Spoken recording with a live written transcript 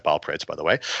Preds, by the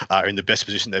way, are in the best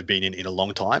position they've been in a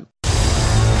long time.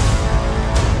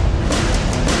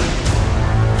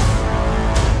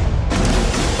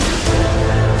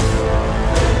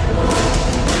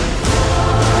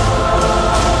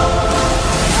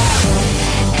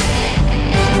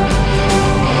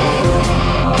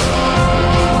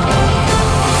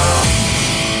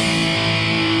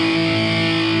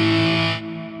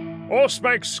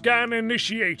 Auspex scan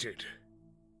initiated.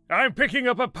 I'm picking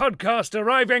up a podcast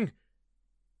arriving.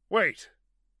 Wait.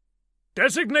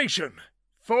 Designation.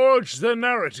 Forge the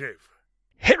narrative.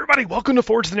 Hey everybody, welcome to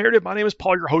Forge the Narrative. My name is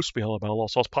Paul, your host. We all about a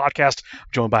Lost Sauce podcast. I'm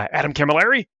joined by Adam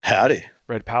Camilleri. Howdy.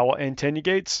 Red Powell and Tanya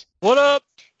Gates. What up?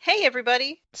 Hey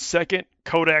everybody. Second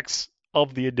Codex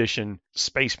of the edition,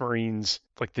 Space Marines,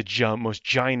 like the most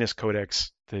giantest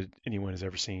codex that anyone has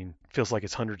ever seen. Feels like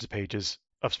it's hundreds of pages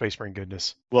of Space Marine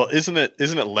goodness. Well, isn't it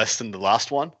less than the last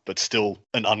one, but still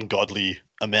an ungodly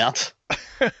amount?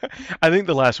 I think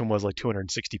the last one was like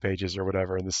 260 pages or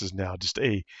whatever, and this is now just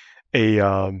a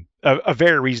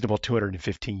very reasonable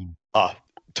 215.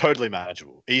 Totally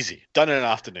manageable. Easy. Done in an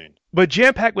afternoon. But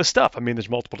jam-packed with stuff. I mean, there's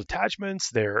multiple detachments.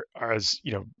 There is,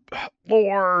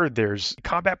 lore. There's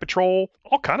combat patrol.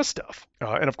 All kind of stuff.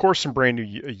 And, of course, some brand new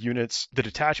units. The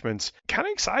detachments. Kind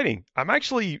of exciting. I'm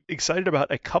actually excited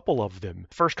about a couple of them.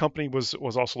 First company was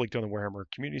also leaked on the Warhammer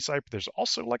community site. But there's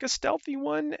also, like, a stealthy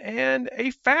one and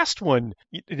a fast one,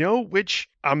 which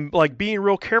I'm, like, being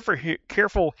real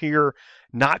careful here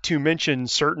not to mention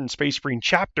certain Space Marine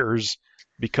chapters,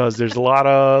 because there's a lot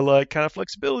of like kind of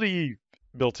flexibility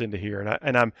built into here,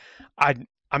 and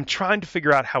I'm trying to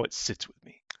figure out how it sits with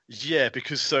me. Yeah,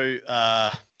 because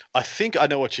I think I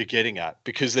know what you're getting at,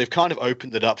 because they've kind of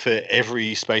opened it up for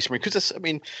every Space Marine. Because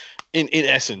in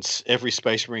essence, every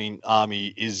Space Marine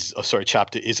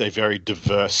chapter is a very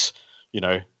diverse,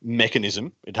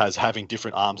 mechanism. It has having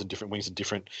different arms and different wings and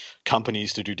different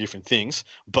companies to do different things,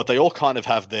 but they all kind of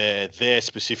have their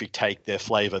specific take, their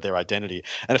flavor, their identity.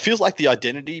 And it feels like the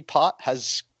identity part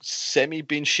has semi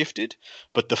been shifted,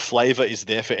 but the flavor is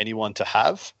there for anyone to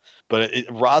have. But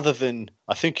rather than,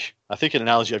 I think an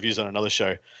analogy I've used on another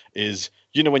show is,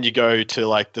 when you go to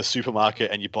like the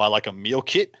supermarket and you buy like a meal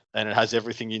kit and it has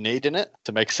everything you need in it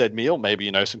to make said meal,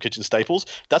 maybe, some kitchen staples.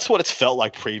 That's what it's felt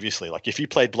like previously. Like if you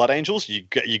played Blood Angels, you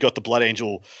got the Blood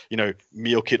Angel,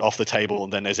 meal kit off the table,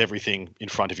 and then there's everything in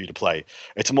front of you to play.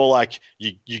 It's more like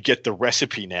you get the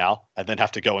recipe now and then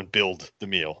have to go and build the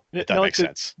meal. If that makes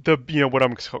sense.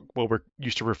 What we're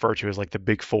used to refer to as like the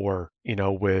big four,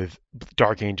 with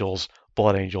Dark Angels,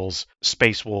 Blood Angels,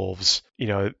 Space Wolves,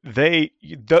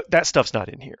 that stuff's not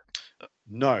in here.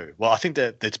 No. Well, I think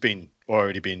that it's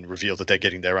already been revealed that they're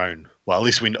getting their own. Well, at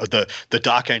least we know the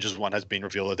Dark Angels one has been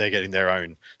revealed that they're getting their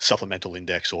own supplemental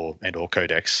index or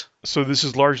codex. So this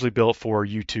is largely built for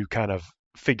you to kind of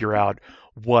figure out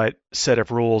what set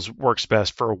of rules works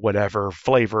best for whatever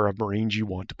flavor of Marines you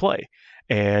want to play.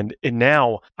 And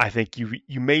now I think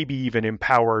you may be even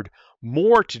empowered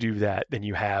more to do that than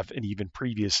you have in even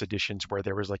previous editions, where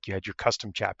there was like you had your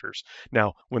custom chapters.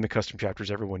 Now, when the custom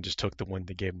chapters, everyone just took the one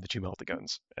that gave them the 2 melta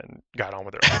guns and got on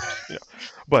with their lives.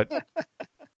 But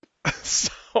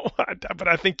but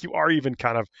I think you are even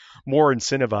kind of more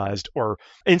incentivized, or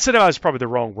incentivized is probably the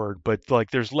wrong word, but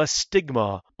like there's less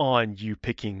stigma on you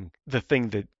picking the thing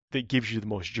that gives you the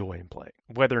most joy in playing,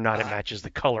 whether or not it matches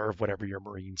the color of whatever your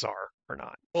Marines are or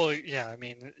not. Well, yeah, I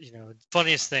mean, the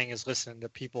funniest thing is listening to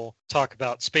people talk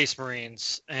about Space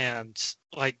Marines and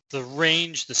like the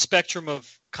range, the spectrum of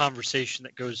conversation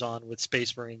that goes on with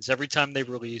Space Marines every time they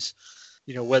release,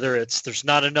 whether it's there's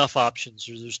not enough options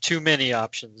or there's too many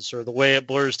options or the way it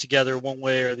blurs together one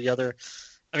way or the other.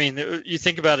 I mean, you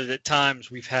think about it, at times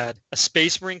we've had a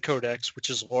Space Marine Codex, which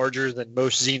is larger than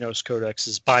most Xenos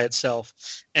Codexes by itself.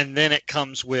 And then it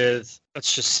comes with,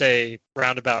 let's just say,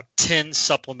 around about 10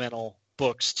 supplemental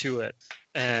books to it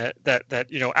that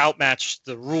outmatch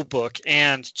the rule book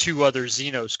and 2 other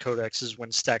Xenos Codexes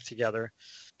when stacked together.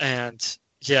 And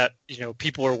yet,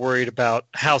 people are worried about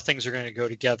how things are going to go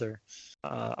together.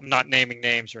 I'm not naming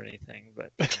names or anything,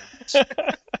 but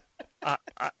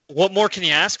what more can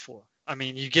you ask for? I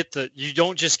mean, you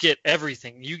don't just get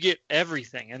everything, you get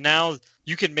everything. And now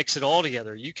you can mix it all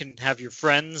together. You can have your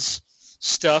friends'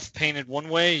 stuff painted one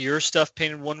way, your stuff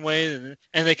painted one way,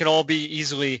 and they can all be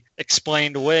easily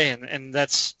explained away. And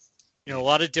that's a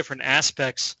lot of different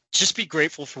aspects. Just be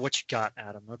grateful for what you got,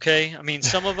 Adam. Okay. I mean,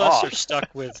 some of us are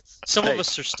stuck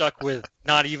with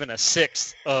not even a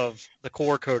sixth of the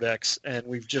core codex, and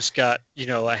we've just got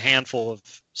a handful of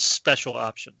special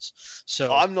options.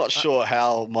 So I'm not sure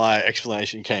how my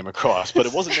explanation came across, but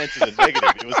it wasn't meant as a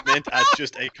negative. It was meant as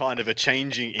just a kind of a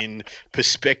changing in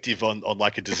perspective on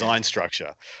like a design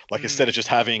structure. Like instead of just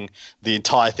having the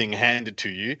entire thing handed to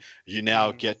you, you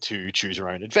now get to choose your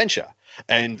own adventure.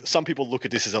 And some people look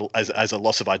at this as a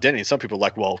loss of identity. Some people are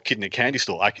like, well, kid in a candy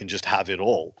store, I can just have it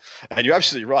all. And you're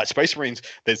absolutely right. Space Marines,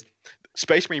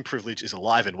 Space Marine privilege is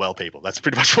alive and well, people. That's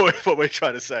pretty much what we're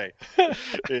trying to say.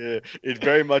 It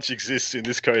very much exists in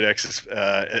this codex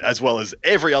as well as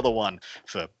every other one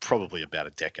for probably about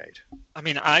a decade. I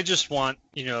mean, I just want,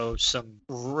 some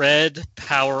red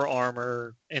power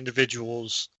armor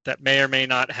individuals that may or may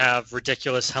not have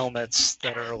ridiculous helmets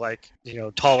that are like,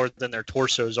 taller than their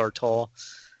torsos are tall,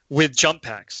 with jump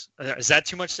packs. Is that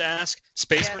too much to ask?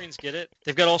 Space Marines get it.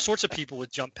 They've got all sorts of people with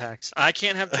jump packs. I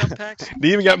can't have jump packs.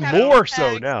 They even got more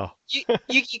so now.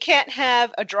 You can't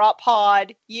have a drop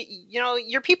pod.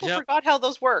 Your people forgot how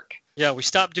those work. Yeah, we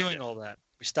stopped doing all that.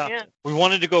 We stopped it. We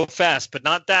wanted to go fast, but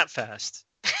not that fast.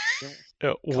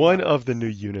 One of the new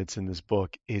units in this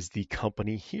book is the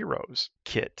Company Heroes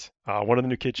kit. One of the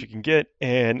new kits you can get,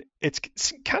 and it's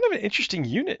kind of an interesting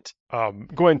unit. Go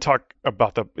ahead and talk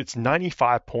about it's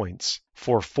 95 points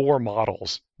for 4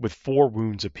 models with 4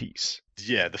 wounds apiece.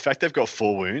 Yeah, the fact they've got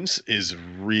 4 wounds is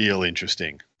real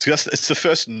interesting. So it's the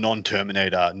first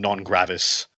non-Terminator,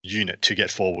 non-Gravis unit to get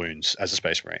 4 wounds as a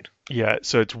Space Marine. Yeah,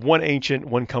 so it's 1 Ancient,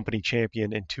 1 Company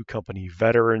Champion, and 2 Company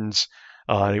Veterans.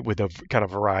 With a kind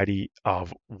of variety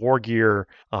of war gear,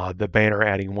 the banner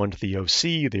adding 1 to the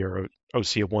OC, the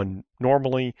OC of 1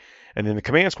 normally, and then the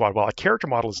command squad. While a character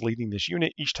model is leading this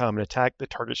unit, each time an attack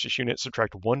that targets this unit,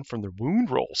 subtract 1 from the wound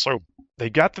roll. So they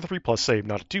got the 3+ save,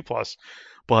 not a 2+,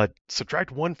 but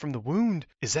subtract 1 from the wound.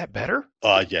 Is that better?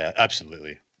 Yeah,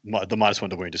 absolutely. The -1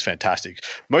 to wound is fantastic,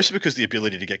 mostly because the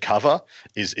ability to get cover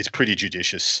is pretty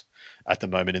judicious at the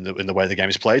moment in the way the game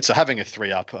is played. So having a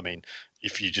 3-up, I mean,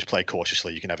 if you just play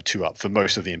cautiously, you can have a 2-up for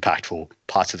most of the impactful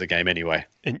parts of the game anyway.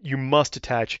 And you must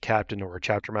attach a captain or a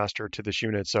chapter master to this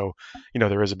unit. So,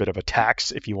 there is a bit of a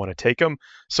tax if you want to take them.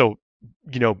 So,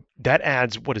 that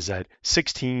adds, what is that?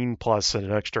 16 plus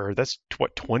an extra, that's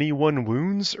 21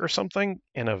 wounds or something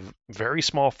in a very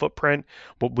small footprint.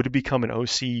 What would it become an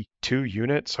OC2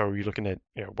 unit? So you're looking at,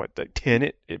 the 10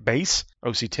 at base,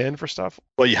 OC10 for stuff?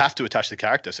 Well, you have to attach the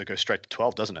character, so it goes straight to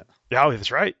 12, doesn't it? Yeah, that's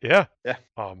right. Yeah. Yeah.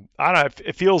 I don't know.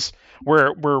 It feels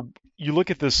where you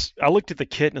look at this, I looked at the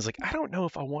kit and it's like, I don't know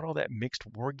if I want all that mixed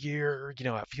war gear.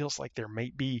 It feels like there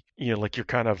might be, like you're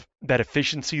kind of that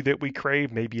efficiency that we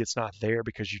crave. Maybe it's not there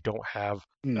because you don't have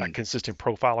a consistent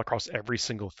profile across every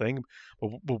single thing.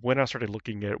 But when I started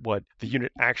looking at what the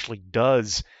unit actually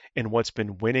does and what's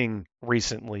been winning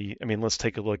recently, I mean, let's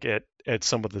take a look at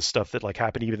some of the stuff that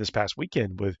happened even this past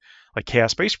weekend with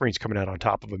Chaos Space Marines coming out on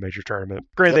top of a major tournament.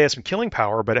 Granted, they had some killing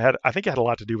power, but I think it had a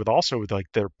lot to do with also with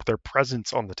their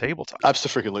presence on the tabletop.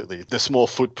 Absolutely. The small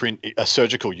footprint,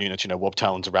 surgical units, Warp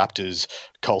Talons, Raptors,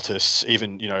 Cultists,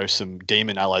 even, some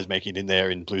demon allies making it in there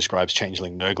in Blue Scribes,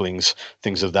 Changeling, Nurglings,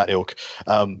 things of that ilk.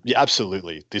 Yeah,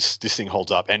 absolutely. This thing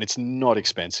holds up, and it's not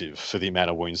expensive for the amount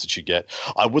of wounds that you get.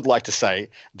 I would like to say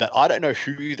that I don't know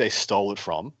who they stole it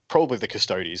from, probably the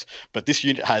Custodies, but this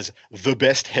unit has the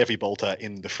best heavy bolter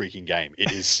in the freaking game.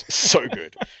 It is so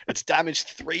good. It's damage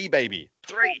 3, baby.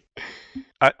 3.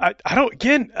 I don't,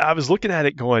 again, I was looking at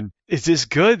it going, is this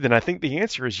good? Then I think the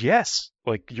answer is yes.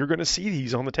 You're going to see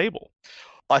these on the table.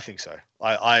 I think so.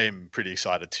 I am pretty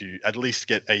excited to at least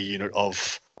get a unit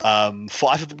of 5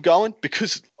 of them going,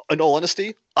 because in all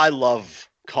honesty, I love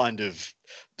kind of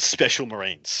special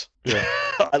Marines. Yeah.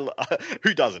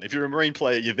 Who doesn't? If you're a Marine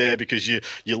player, you're there because you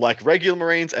like regular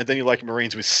Marines, and then you like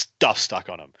Marines with stuff stuck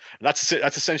on them. And that's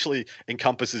essentially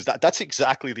encompasses that. That's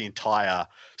exactly the entire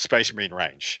Space Marine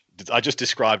range. I just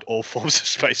described all forms of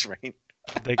Space Marine.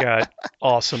 They got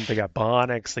awesome. They got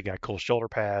bionics. They got cool shoulder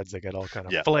pads. They got all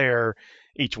kind of flair.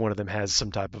 Each one of them has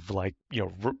some type of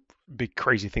big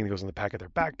crazy thing that goes in the back of their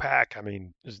backpack. I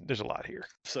mean, there's a lot here.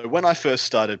 So when I first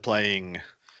started playing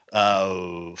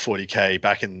 40k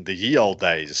back in the ye old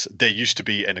days, there used to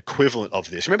be an equivalent of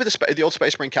this. Remember the old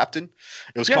Space Marine Captain?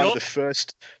 It was kind of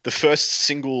the first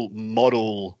single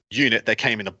model unit that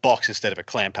came in a box instead of a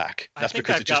clan pack. That's I think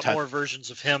because I've it just got had more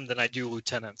versions of him than I do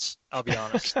lieutenants. I'll be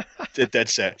honest. dead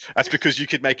set. That's because you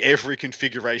could make every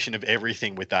configuration of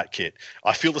everything with that kit.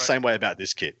 I feel the Right. same way about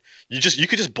this kit. You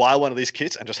could just buy one of these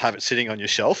kits and just have it sitting on your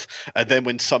shelf, and then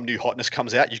when some new hotness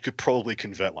comes out, you could probably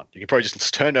convert one. You could probably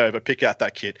just turn it over, pick out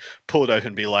that kit, pull it open,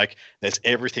 and be like, "There's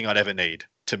everything I'd ever need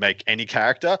to make any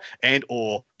character," and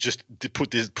or just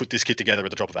put this kit together at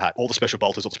the drop of a hat. All the special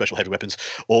bolters, all the special heavy weapons,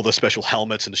 all the special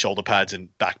helmets and the shoulder pads and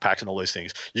backpacks and all those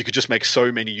things. You could just make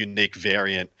so many unique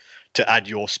variant to add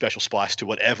your special spice to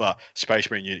whatever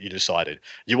Space Marine you decided.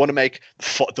 You want to make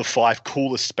the 5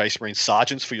 coolest Space Marine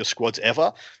sergeants for your squads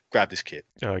ever? Grab this kit.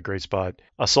 Great spot.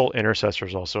 Assault Intercessor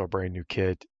is also a brand new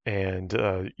kit. And,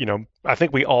 I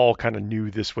think we all kind of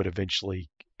knew this would eventually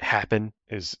happen,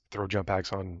 is throw jump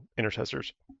packs on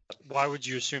Intercessors. Why would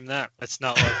you assume that? It's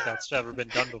not like that's ever been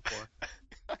done before.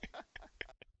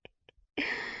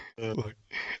 Look,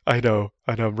 I know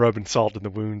I'm rubbing salt in the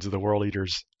wounds of the World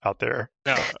Eaters out there.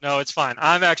 No, it's fine.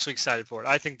 I'm actually excited for it.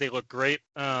 I think they look great.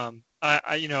 Honestly,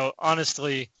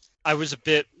 I was a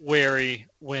bit wary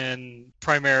when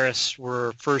Primaris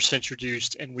were first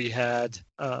introduced, and we had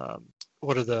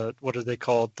what are they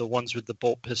called? The ones with the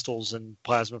bolt pistols and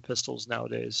plasma pistols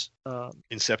nowadays.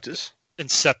 Inceptors.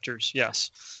 Inceptors,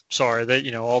 yes. Sorry,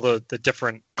 that all the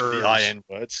different The IN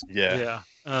words. Yeah.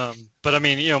 But I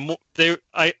mean,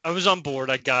 I was on board.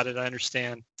 I got it. I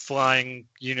understand flying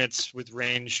units with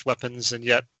ranged weapons, and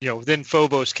yet, then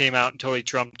Phobos came out and totally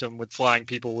trumped them with flying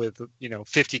people with,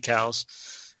 50 cals,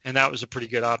 and that was a pretty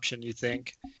good option, you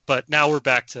think. But now we're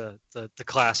back to the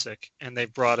classic, and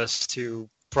they've brought us to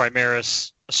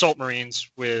Primaris Assault Marines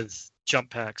with jump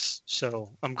packs. So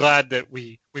I'm glad that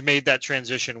we made that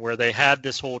transition where they had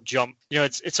this whole jump.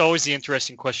 It's always the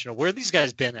interesting question of where these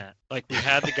guys been at. Like, we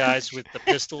had the guys with the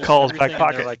pistols. Calls and back everything, and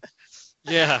pocket. they're like,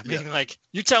 yeah, I mean, like,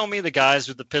 you tell me the guys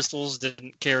with the pistols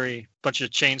didn't carry a bunch of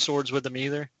chain swords with them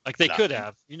either? Like, they No. could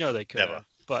have. They could Never. have.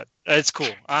 But it's cool.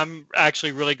 I'm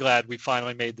actually really glad we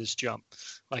finally made this jump.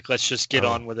 Like, let's just get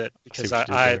on with it, because what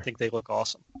you did I there. think they look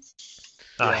awesome.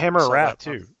 Hammer so Rat, that-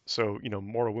 too. So,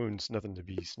 mortal wounds, nothing to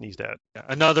be sneezed at. Yeah,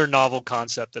 another novel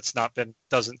concept that's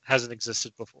hasn't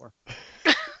existed before.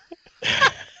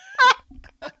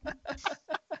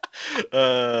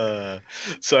 I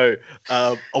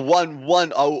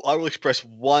will express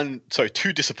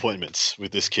two disappointments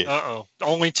with this kit.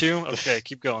 Only 2? Okay,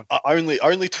 keep going.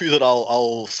 Only 2 that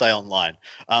I'll say online.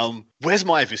 Where's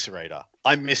my Eviscerator?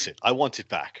 I miss it. I want it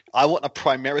back. I want a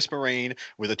Primaris Marine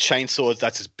with a chainsaw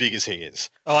that's as big as he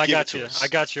is. Oh, I Give it got to you. us. I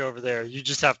got you over there. You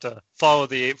just have to follow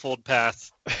the eightfold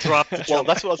path. Drop the jump. Well,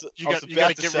 that's what you I was got about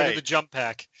to to get say. rid of the jump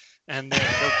pack, and then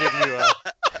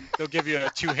they'll give you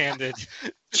a two-handed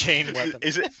chain weapon.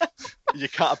 Is it? You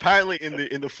can't. Apparently, in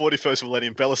the 41st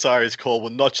millennium, Belisarius Call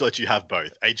will not let you have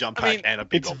both a jump pack and a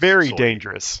big. It's old very sword.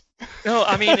 dangerous. No,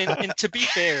 I mean, and to be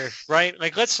fair, right?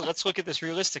 Like, let's look at this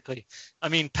realistically. I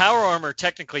mean, Power Armor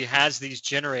technically has these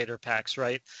generator packs,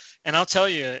 right? And I'll tell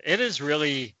you, it is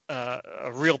really a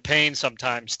real pain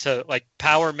sometimes to, like,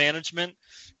 power management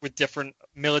with different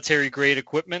military grade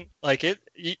equipment. Like,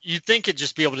 you'd think it'd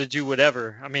just be able to do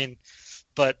whatever. I mean,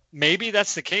 but maybe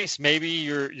that's the case. Maybe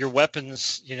your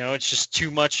weapons, it's just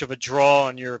too much of a draw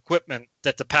on your equipment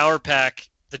that the power pack,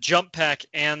 the jump pack,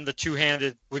 and the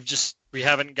two-handed, we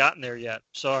haven't gotten there yet.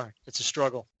 Sorry, it's a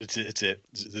struggle. It's it.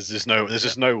 There's just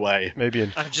no way. Maybe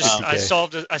in I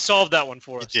solved it. I solved that one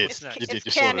for us. You did. What's next? You did. It's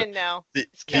You sorted canon it. now. The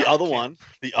canon.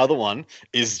 other one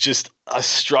is just a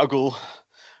struggle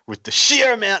with the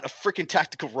sheer amount of freaking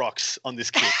tactical rocks on this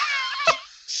kit.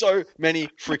 So many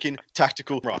freaking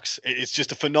tactical rocks. It's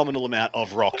just a phenomenal amount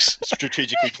of rocks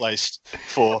strategically placed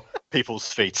for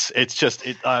people's feats. It's just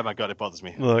oh my god, it bothers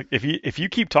me. Look, if you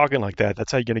keep talking like that,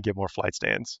 that's how you're gonna get more flight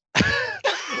stands.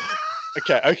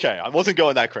 Okay. I wasn't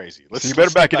going that crazy. You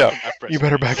better back it up. Press You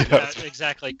better back it up. Yeah,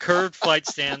 exactly. Curved flight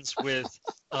stands with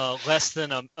less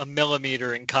than a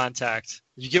millimeter in contact.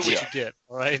 You get what you get,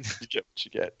 all right? You get what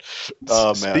you get.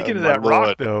 Oh man. Speaking of my that lord.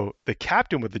 rock, though, the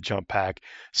captain with the jump pack.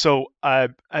 So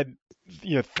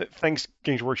thanks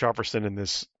Games Workshop for sending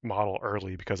this model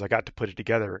early, because I got to put it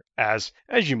together as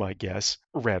you might guess,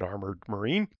 red armored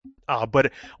Marine.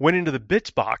 But went into the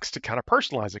bits box to kind of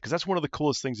personalize it, because that's one of the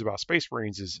coolest things about Space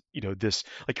Marines is, this,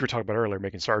 like you were talking about earlier,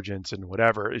 making sergeants and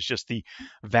whatever, is just the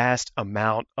vast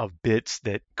amount of bits,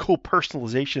 that cool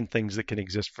personalization things that can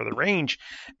exist for the range.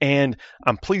 And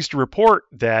I'm pleased to report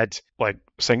that, like,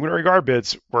 sanguinary guard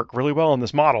bits work really well on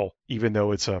this model, even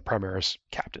though it's a Primaris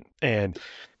captain. And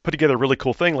put together a really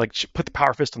cool thing, like put the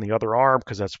power fist on the other arm,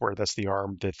 because that's the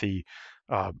arm that the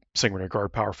Sanguinary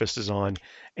Guard Power Fist is on,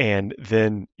 and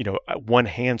then, one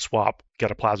hand swap,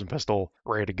 got a plasma pistol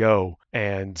ready to go,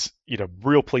 and,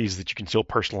 real pleased that you can still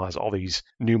personalize all these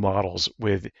new models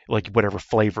with like whatever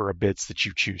flavor of bits that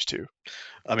you choose to.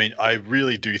 I mean, I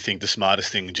really do think the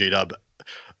smartest thing GW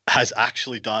has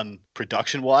actually done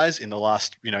production-wise in the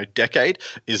last, decade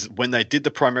is when they did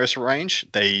the Primaris range,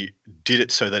 they did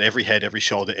it so that every head, every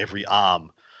shoulder, every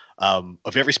arm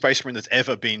of every Space Marine that's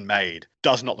ever been made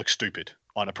does not look stupid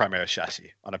on a Primaris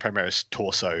chassis, on a Primaris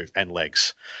torso and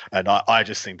legs. And I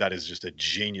just think that is just a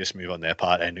genius move on their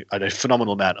part and a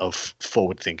phenomenal amount of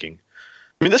forward thinking.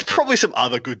 I mean, there's probably some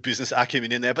other good business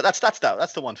acumen in there, but that's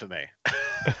the one for me.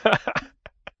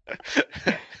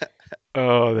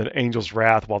 Oh, then Angel's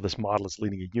Wrath. While this model is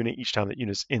leading a unit, each time that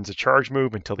unit ends a charge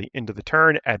move until the end of the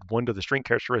turn, add 1 to the strength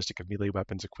characteristic of melee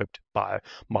weapons equipped by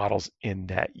models in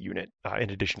that unit, in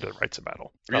addition to the rights of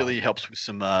battle. Really helps with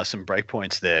some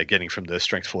breakpoints there. Getting from the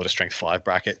strength 4 to strength 5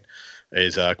 bracket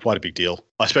is quite a big deal.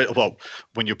 I suppose, well,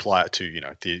 when you apply it to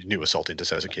the new Assault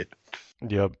Intercessor kit.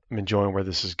 Yep, I'm enjoying where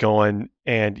this is going.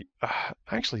 And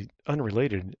actually,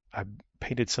 unrelated, I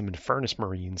painted some Infernus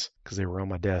Marines because they were on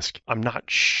my desk. I'm not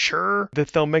sure that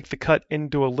they'll make the cut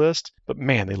into a list, but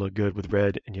man, they look good with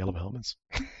red and yellow helmets.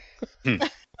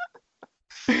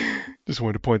 Just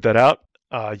wanted to point that out.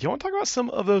 You want to talk about some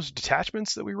of those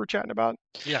detachments that we were chatting about?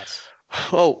 Yes.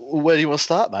 Well, where do you want to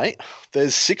start, mate?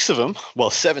 There's 6 of them.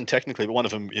 Well, 7 technically, but one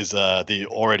of them is the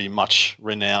already much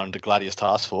renowned Gladius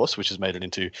Task Force, which has made it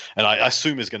into, and I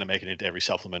assume is going to make it into every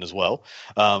supplement as well.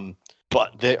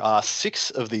 But there are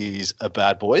 6 of these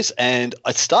bad boys, and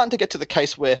it's starting to get to the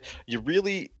case where you're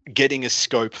really getting a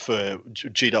scope for what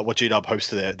GW hopes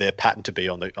their pattern to be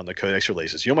on the Codex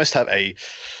releases. You almost have a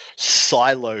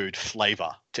siloed flavor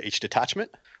to each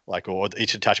detachment. Or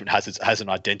each detachment has an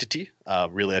identity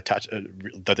really attached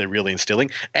that they're really instilling,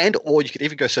 or you could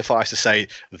even go so far as to say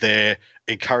they're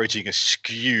encouraging a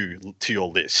skew to your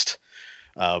list.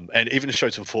 And even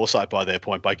showed some foresight by their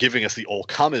point by giving us the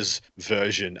all-comers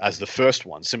version as the first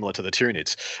one, similar to the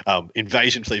Tyranids.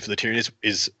 Invasion Fleet for the Tyranids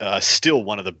is still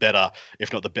one of the better,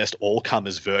 if not the best,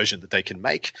 all-comers version that they can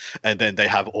make. And then they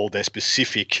have all their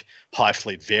specific high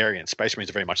fleet variants. Space Marines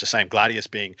are very much the same. Gladius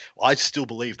being, I still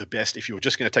believe, the best. If you were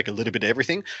just going to take a little bit of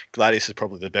everything, Gladius is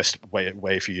probably the best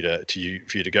way for you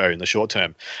to go in the short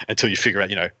term until you figure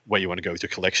out where you want to go with your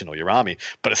collection or your army.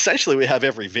 But essentially, we have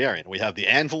every variant. We have the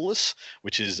Anvillus,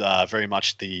 which is very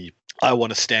much the I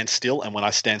want to stand still, and when I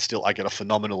stand still, I get a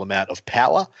phenomenal amount of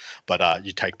power, but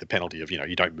you take the penalty of,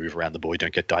 you don't move around the board, you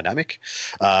don't get dynamic.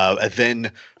 And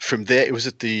then from there, was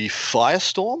it the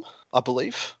Firestorm, I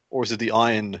believe? Or is it the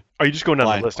Iron? Are you just going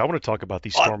down the list? I want to talk about the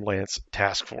Stormlance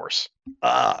Task Force.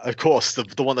 Of course,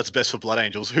 the one that's best for Blood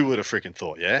Angels. Who would have freaking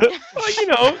thought, yeah?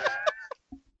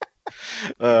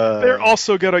 Well, they're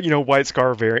also got a White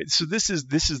Scar variant. So this is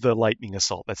the Lightning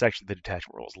Assault. That's actually the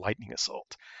detachment rules, Lightning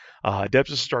Assault.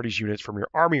 Adeptus Astartes units from your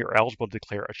army are eligible to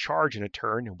declare a charge in a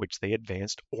turn in which they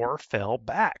advanced or fell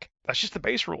back. That's just the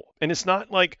base rule. And it's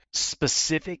not like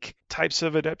specific types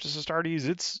of Adeptus Astartes.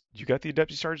 It's, you got the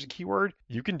Adeptus Astartes keyword,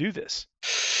 you can do this.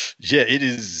 Yeah, it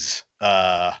is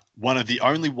one of the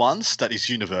only ones that is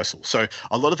universal. So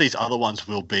a lot of these other ones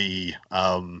will be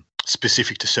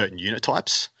specific to certain unit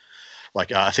types.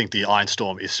 Like I think the Iron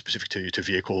Storm is specific to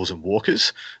vehicles and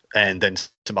walkers, and then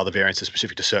some other variants are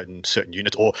specific to certain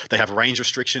units, or they have range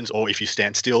restrictions, or if you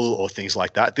stand still, or things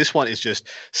like that. This one is just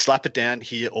slap it down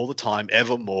here all the time,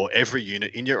 evermore, every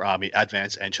unit in your army,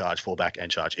 advance and charge, fall back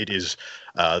and charge. It is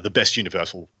the best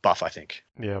universal buff, I think.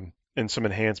 Yeah. And some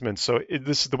enhancements. So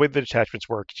this is the way the detachments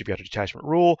work. You've got a detachment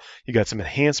rule, you got some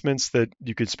enhancements that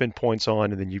you could spend points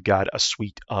on, and then you've got a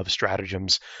suite of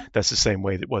stratagems. That's the same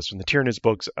way that was in the Tyranids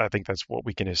books. I think that's what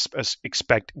we can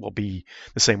expect will be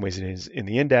the same ways it is in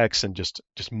the Index, and just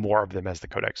more of them as the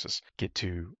Codexes get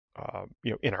to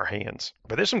in our hands.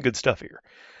 But there's some good stuff here.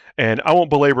 And I won't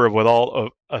belabor with all of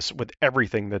us with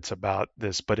everything that's about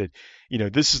this, but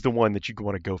this is the one that you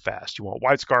want to go fast. You want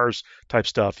White Scars type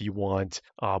stuff. You want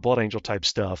Blood Angel type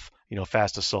stuff.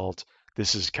 Fast assault.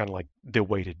 This is kind of like the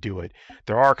way to do it.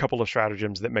 There are a couple of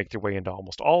stratagems that make their way into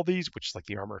almost all of these, which is like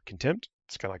the Armor of Contempt.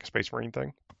 It's kind of like a Space Marine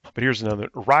thing. But here's another.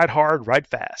 Ride hard, ride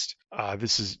fast.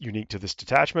 This is unique to this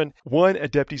detachment. 1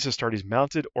 Adeptus Astartes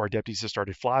mounted or Adeptus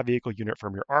Astartes fly vehicle unit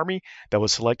from your army that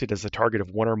was selected as the target of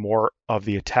one or more of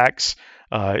the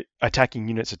attacking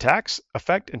unit's attacks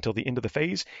effect until the end of the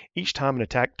phase. Each time an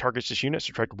attack targets this unit,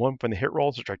 subtract 1 from the hit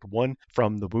roll, subtract 1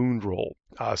 from the wound roll.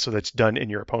 So that's done in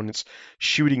your opponent's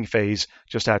shooting phase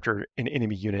just after an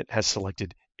enemy unit has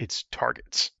selected its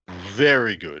targets.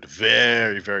 Very good,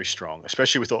 very very strong.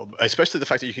 Especially especially the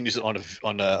fact that you can use it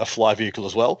on a fly vehicle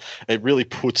as well. It really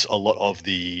puts a lot of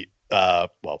the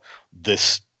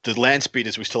the land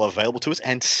speeders we still have available to us,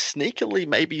 and sneakily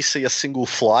maybe see a single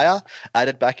flyer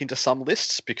added back into some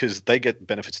lists because they get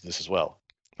benefits of this as well.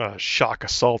 Shock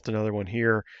Assault, another one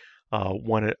here.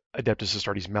 One Adeptus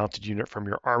Astartes mounted unit from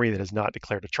your army that has not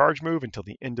declared a charge move until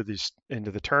the end of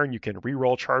the turn. You can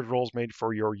re-roll charge rolls made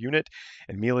for your unit,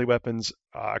 and melee weapons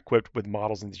equipped with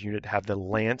models in this unit have the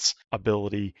lance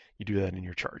ability. You do that in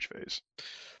your charge phase.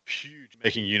 Huge,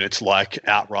 making units like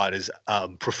Outriders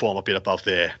perform a bit above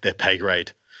their pay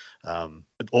grade.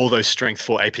 All those strength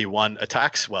for AP1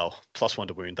 attacks, well, +1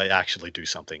 to wound, they actually do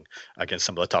something against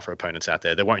some of the tougher opponents out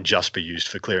there. They won't just be used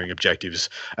for clearing objectives,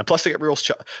 and plus they get rerolls.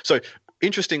 So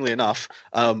interestingly enough,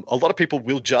 a lot of people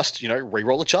will just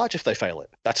re-roll a charge if they fail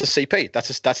it. That's a CP. That's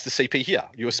the CP here.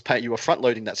 You are front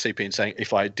loading that CP and saying,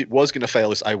 if I was going to fail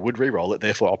this, I would re-roll it.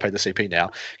 Therefore, I'll pay the CP now,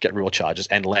 get reroll charges,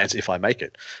 and lands if I make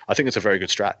it. I think it's a very good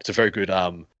strat. It's a very good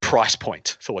price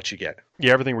point for what you get.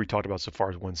 Yeah, everything we talked about so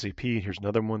far is 1 CP. Here's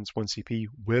another one's 1 CP.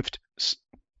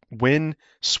 Win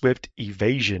Swift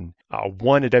Evasion.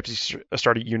 One Adeptus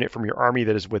Astartes unit from your army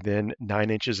that is within 9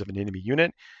 inches of an enemy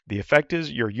unit. The effect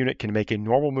is your unit can make a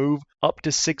normal move up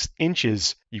to 6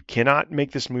 inches. You cannot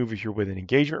make this move if you're within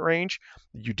engagement range.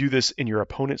 You do this in your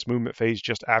opponent's movement phase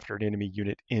just after an enemy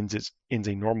unit ends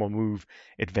a normal move,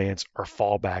 advance, or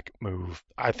fallback move.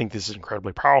 I think this is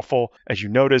incredibly powerful. As you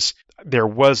notice, there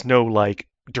was no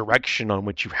direction on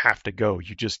which you have to go.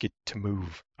 You just get to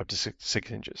move up to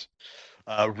 6 inches.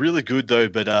 Really good though,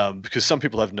 but because some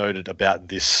people have noted about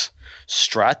this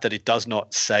strat that it does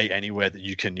not say anywhere that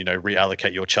you can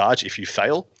reallocate your charge if you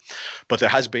fail, but there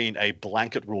has been a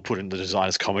blanket rule put in the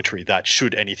designer's commentary that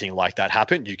should anything like that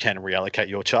happen, you can reallocate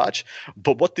your charge.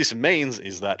 But what this means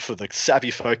is that for the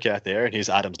savvy folk out there, and here's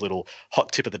Adam's little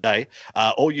hot tip of the day,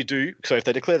 all you do, so if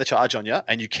they declare the charge on you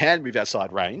and you can move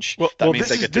outside range, means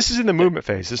this is in the movement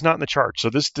phase. It's not in the charge, so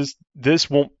this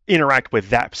won't interact with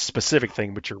that specific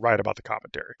thing. But you're right about the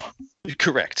commentary.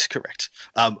 Correct.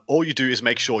 All you do is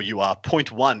make sure you are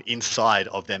 0.1 inside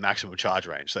of their maximum charge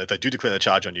range. So if they do declare the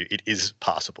charge on you, it is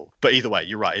passable. But either way,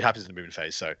 you're right. It happens in the movement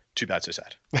phase. So too bad, so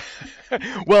sad.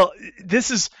 Well,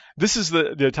 this is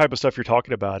the type of stuff you're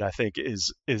talking about. I think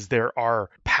is there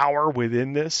are power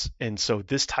within this, and so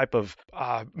this type of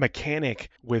mechanic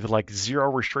with zero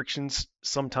restrictions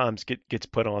sometimes gets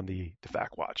put on the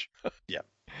fact watch. Yeah.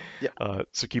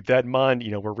 So keep that in mind.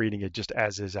 We're reading it just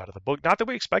as is out of the book. Not that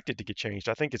we expect it to get changed.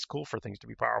 I think it's cool for things to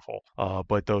be powerful.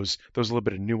 But those little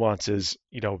bit of nuances,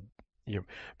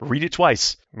 read it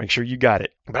twice. Make sure you got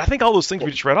it. But I think all those things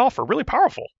we just read off are really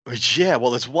powerful. Yeah.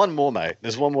 Well, there's one more, mate.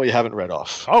 There's one more you haven't read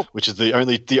off. Oh, which is the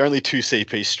only 2 CP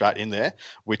strat in there,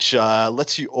 which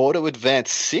lets you auto advance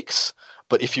 6,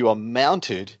 but if you are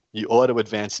mounted, you auto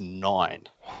advance 9.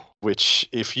 Which,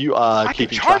 if you are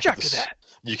keeping charge track after of that.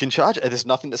 You can charge. There's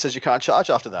nothing that says you can't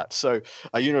charge after that. So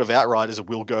a unit of Outriders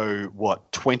will go,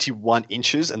 21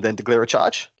 inches and then declare a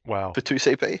charge? Wow. For 2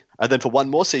 CP. And then for 1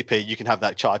 more CP, you can have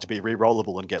that charge be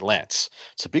re-rollable and get Lance.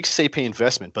 It's a big CP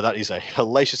investment, but that is a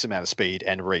hellacious amount of speed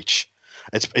and reach.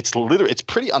 It's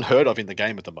pretty unheard of in the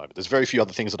game at the moment. There's very few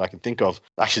other things that I can think of.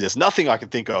 Actually, there's nothing I can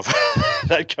think of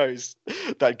that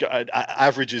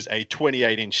averages a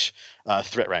 28-inch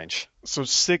threat range. So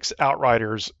 6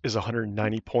 Outriders is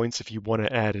 190 points. If you want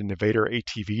to add an Invader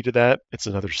ATV to that, it's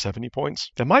another 70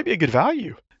 points. That might be a good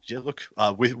value. Yeah, look,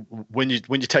 when you're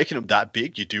taking them that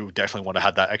big, you do definitely want to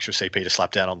have that extra CP to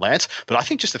slap down on Lance. But I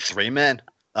think just a 3-man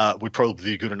would probably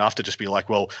be good enough to just be like,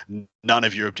 well, none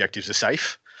of your objectives are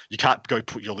safe. You can't go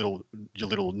put your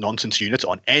little nonsense units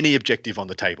on any objective on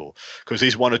the table, because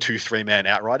these 1 or 2 3-man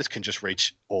Outriders can just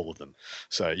reach all of them.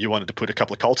 So you wanted to put a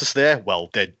couple of cultists there, well,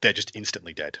 they're just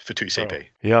instantly dead for 2 CP.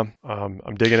 Yeah,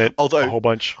 I'm digging it. Although a whole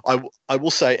bunch. I will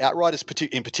say Outriders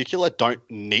in particular don't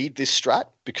need this strat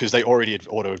because they already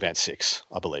auto advance 6,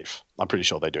 I believe. I'm pretty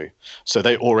sure they do. So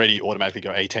they already automatically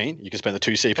go 18. You can spend the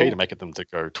 2 CP to make them to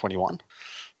go 21.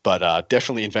 But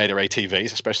definitely Invader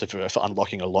ATVs, especially for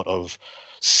unlocking a lot of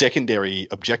secondary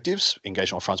objectives,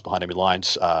 engagement on fronts behind enemy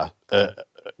lines,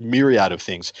 myriad of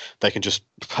things. They can just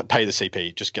pay the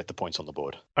CP, just get the points on the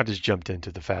board. I just jumped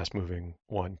into the fast-moving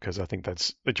one because I think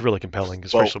it's really compelling,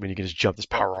 especially when you can just jump this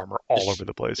power armor all over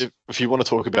the place. If you want to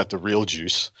talk about the real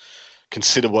juice,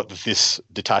 consider what this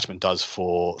detachment does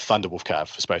for Thunderwolf Cav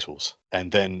for Space Wolves.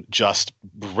 And then just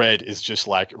Red is just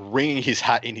wringing his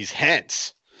hat in his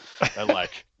hands. And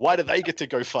why do they get to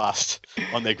go fast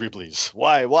on their Gribblies?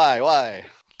 Why?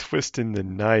 Twisting the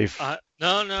knife.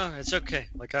 No, it's okay.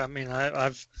 Like, I mean,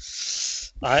 I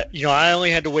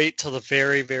only had to wait till the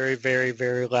very, very, very,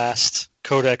 very last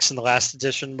Codex in the last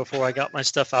edition before I got my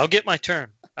stuff. I'll get my turn.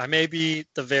 I may be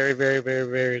the very, very, very,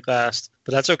 very last,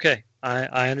 but that's okay.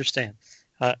 I understand.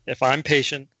 If I'm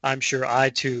patient, I'm sure I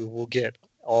too will get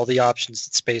all the options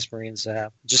that Space Marines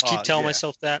have. Just keep telling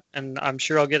myself that, and I'm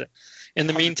sure I'll get it. In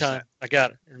the 100%. Meantime, I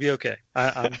got it. It'll be okay.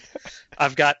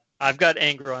 I've got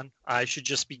Angron. I should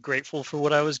just be grateful for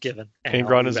what I was given.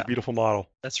 Angron is a beautiful model.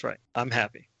 That's right. I'm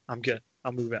happy. I'm good.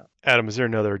 I'll move out. Adam, is there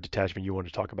another detachment you want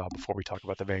to talk about before we talk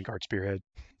about the Vanguard Spearhead?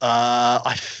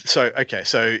 So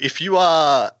if you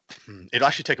are, it'll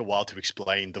actually take a while to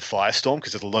explain the Firestorm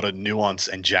because there's a lot of nuance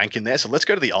and jank in there. So let's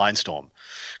go to the Ironstorm,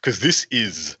 because this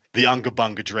is the Unga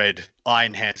Bunga Dread,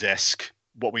 Iron Hands-esque,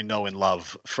 what we know and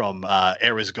love from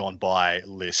eras gone by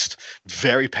list.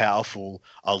 Very powerful,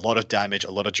 a lot of damage,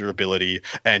 a lot of durability,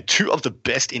 and two of the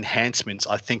best enhancements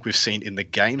I think we've seen in the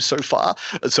game so far.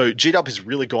 So GW has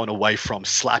really gone away from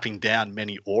slapping down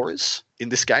many auras in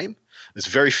this game. There's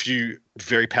very few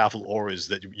very powerful auras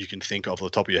that you can think of on the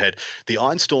top of your head. The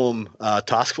Ironstorm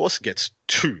Task Force gets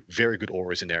two very good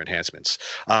auras in their enhancements,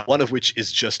 one of which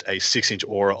is just a 6-inch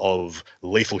aura of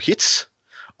lethal hits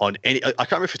on any, I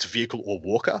can't remember if it's a vehicle or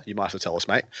walker. You might have to tell us,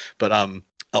 mate. But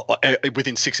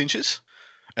within 6 inches.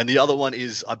 And the other one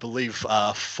is, I believe,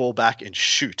 fall back and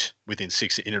shoot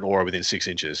in an aura within 6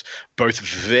 inches. Both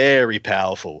very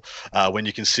powerful when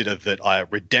you consider that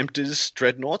Redemptor's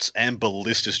Dreadnoughts and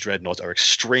Ballista's Dreadnoughts are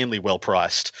extremely well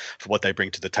priced for what they bring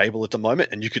to the table at the moment.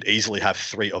 And you could easily have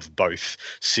 3 of both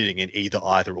sitting in either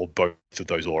or both of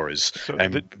those auras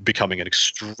and becoming an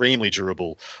extremely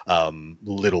durable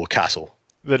little castle.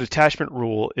 The detachment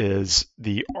rule is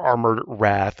the Armored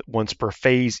Wrath. Once per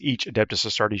phase, each Adeptus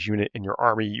Astartes unit in your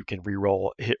army, you can reroll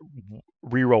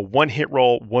one hit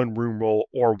roll, one room roll,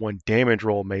 or one damage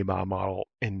roll made by a model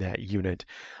in that unit.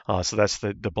 So that's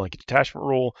the blanket detachment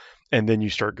rule. And then you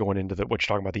start going into what you're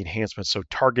talking about, the enhancements. So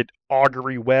target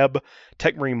augury web,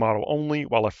 tech marine model only,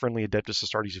 while a friendly Adeptus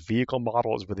Astartes vehicle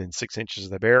model is within 6 inches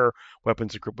of the bearer.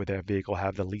 Weapons equipped with that vehicle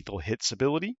have the lethal hits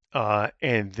ability.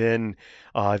 And then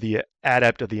the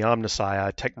Adept of the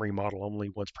Omnissiah, tech marine model only,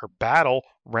 once per battle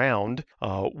round,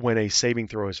 when a saving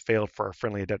throw has failed for a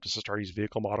friendly Adeptus Astartes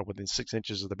vehicle model within 6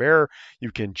 inches of the bearer, you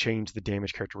can change the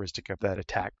damage characteristic of that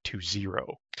attack to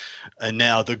 0. And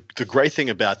now the great thing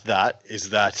about that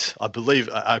is that I believe,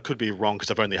 I could be wrong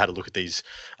because I've only had a look at these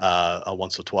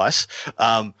once or twice,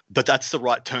 but that's the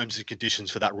right terms and conditions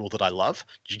for that rule that I love.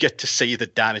 You get to see the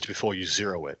damage before you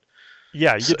zero it.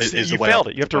 Yeah, you failed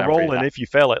it. You have to roll, and if you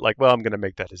fail it, I'm going to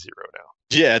make that a 0 now.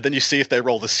 Yeah, then you see if they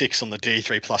roll the 6 on the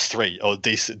D3 plus 3 or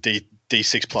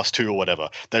D6 plus 2 or whatever.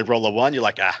 They roll a 1, you're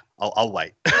like, I'll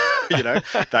wait.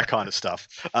 That kind of stuff.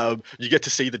 You get to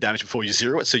see the damage before you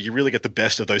zero it, so you really get the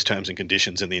best of those terms and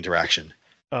conditions in the interaction.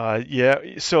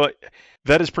 So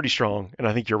that is pretty strong, and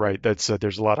I think you're right. That's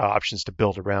there's a lot of options to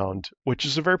build around, which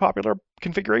is a very popular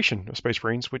configuration of Space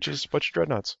Marines, which is bunch of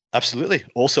Dreadnoughts. Absolutely.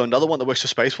 Also, another one that works for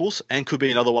Space Wolves, and could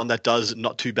be another one that does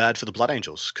not too bad for the Blood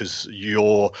Angels, because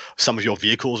some of your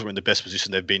vehicles are in the best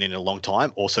position they've been in a long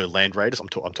time. Also, Land Raiders. I'm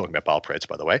talking about Bile-Preds,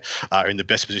 by the way, are in the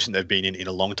best position they've been in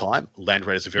a long time. Land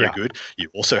Raiders are very good. You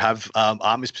also have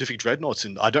army-specific Dreadnoughts,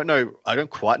 and I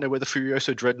don't quite know where the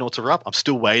Furioso Dreadnoughts are up. I'm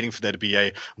still waiting for there to be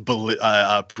a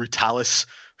Brutalis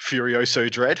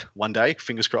Furioso Dread one day,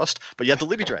 fingers crossed. But yeah, the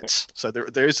Libby Dreads. So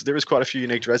there is quite a few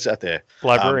unique Dreads out there.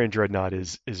 Librarian Dreadnought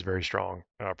is very strong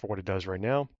for what it does right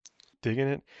now. Digging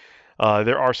it.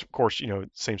 There are, of course,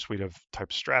 same suite of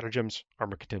type stratagems.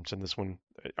 Armor Contempts in this one.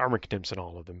 Armor Contempts in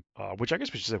all of them, which I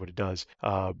guess we should say what it does.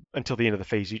 Until the end of the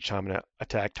phase, each time an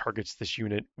attack targets this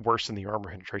unit worse than the armor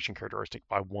penetration characteristic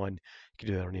by 1. You can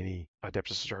do that on any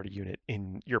Adeptus Astartes unit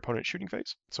in your opponent's shooting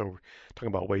phase. So talking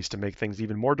about ways to make things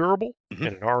even more durable and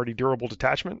an already durable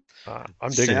detachment. I'm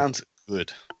digging Sounds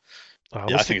good.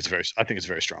 I think it's very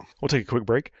strong. We'll take a quick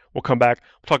break. We'll come back.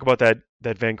 We'll talk about that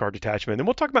Vanguard detachment, and then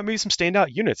we'll talk about maybe some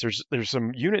standout units. There's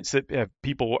some units that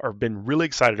people have been really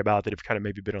excited about that have kind of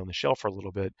maybe been on the shelf for a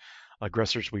little bit.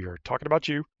 Aggressors, we are talking about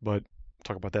you, but we'll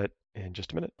talk about that in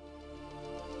just a minute.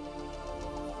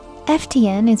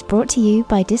 FTN is brought to you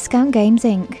by Discount Games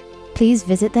Inc. Please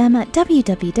visit them at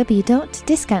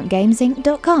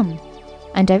www.discountgamesinc.com.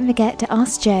 And don't forget to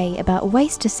ask Jay about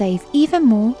ways to save even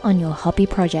more on your hobby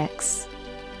projects.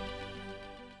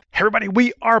 Hey everybody,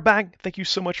 we are back. Thank you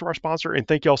so much to our sponsor, and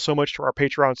thank you all so much to our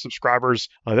Patreon subscribers.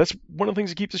 That's one of the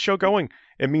things that keeps the show going.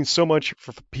 It means so much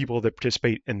for people that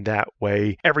participate in that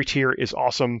way. Every tier is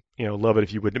awesome. Love it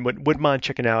if you wouldn't mind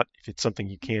checking out if it's something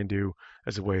you can do.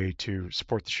 as a way to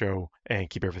support the show and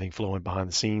keep everything flowing behind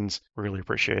the scenes. Really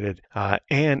appreciate it.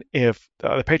 And if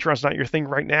the Patreon's not your thing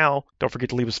right now, don't forget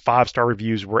to leave us 5-star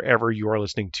reviews wherever you are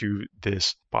listening to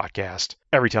this podcast.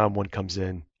 Every time one comes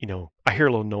in, I hear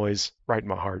a little noise right in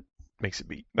my heart. Makes it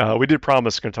beat. We did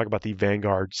promise going to talk about the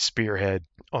Vanguard Spearhead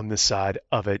on this side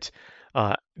of it.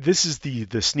 This is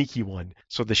the sneaky one.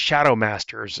 So the Shadow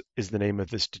Masters is the name of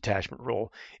this detachment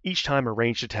rule. Each time a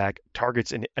ranged attack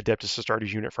targets an Adeptus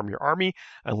Astartes unit from your army,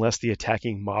 unless the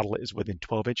attacking model is within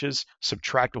 12 inches,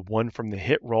 subtract 1 from the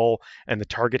hit roll, and the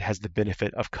target has the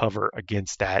benefit of cover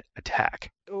against that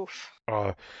attack. Oof.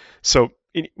 That's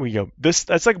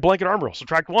like a blanket armor roll.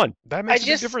 Subtract 1. That makes a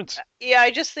big difference. Yeah,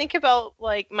 I just think about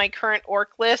like my current orc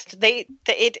list.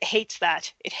 It hates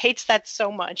that. It hates that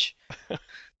so much.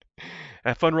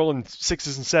 Have fun rolling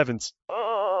 6s and 7s.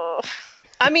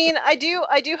 I mean, I do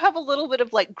have a little bit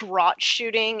of like grot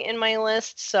shooting in my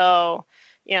list, so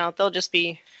they'll just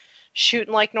be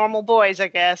shooting like normal boys, I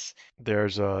guess.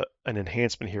 There's an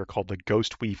enhancement here called the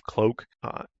Ghost Weave Cloak.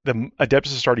 The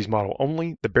Adeptus Astartes model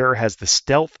only. The bearer has the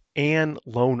Stealth and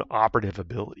Lone Operative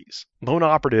abilities. Lone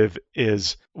Operative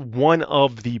is one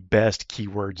of the best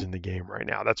keywords in the game right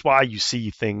now. That's why you see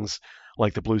things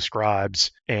like the Blue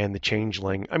Scribes and the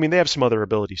Changeling. I mean, they have some other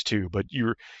abilities too, but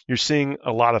you're seeing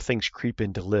a lot of things creep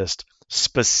into list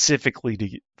specifically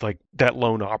to like that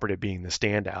Lone Operative being the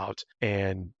standout.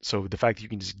 And so the fact that you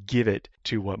can just give it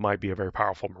to what might be a very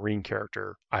powerful Marine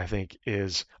character, I think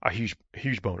is a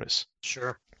huge bonus.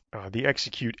 Sure. The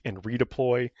Execute and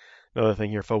Redeploy. Another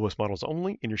thing here, Phobos models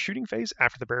only. In your shooting phase,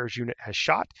 after the bearer's unit has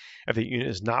shot, if the unit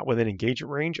is not within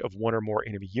engagement range of 1 or more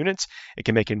enemy units, it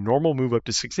can make a normal move up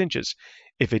to 6 inches.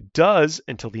 If it does,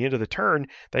 until the end of the turn,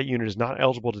 that unit is not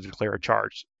eligible to declare a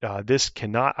charge. This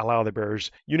cannot allow the bearer's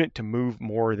unit to move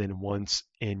more than once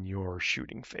in your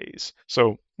shooting phase.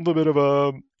 So a little bit of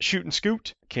a shoot and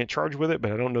scoot. Can't charge with it,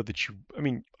 but I don't know that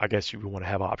I guess you would want to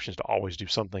have options to always do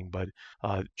something, but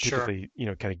typically,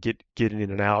 kind of get in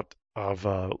and out of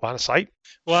line of sight.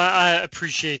 Well, I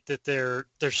appreciate that they're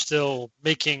still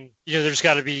making, there's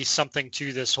got to be something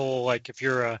to this whole, like if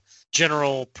you're a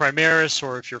General Primaris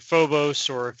or if you're Phobos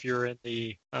or if you're in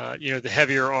the, the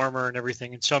heavier armor and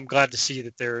everything. And so I'm glad to see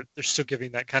that they're still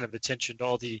giving that kind of attention to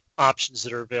all the options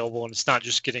that are available and it's not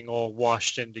just getting all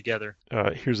washed in together.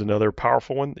 Here's another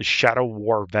powerful one, the Shadow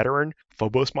War Veteran.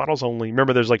 Phobos models only.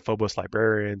 Remember, there's like Phobos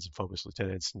Librarians and Phobos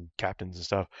Lieutenants and Captains and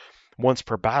stuff. Once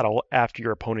per battle, after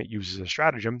your opponent uses a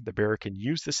stratagem, the bearer can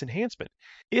use this enhancement.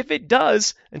 If it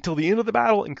does, until the end of the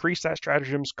battle, increase that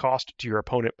stratagem's cost to your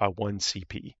opponent by 1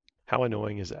 CP. How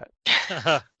annoying is that?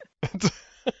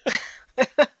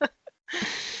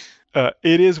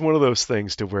 It is one of those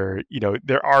things to where,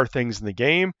 there are things in the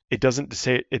game. It doesn't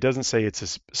say it's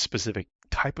a specific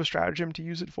type of stratagem to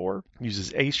use it for. It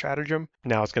uses a stratagem.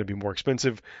 Now it's going to be more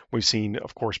expensive. We've seen,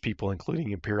 of course, people,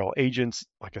 including Imperial agents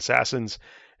like assassins,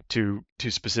 to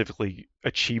specifically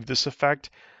achieve this effect.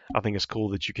 I think it's cool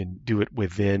that you can do it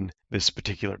within this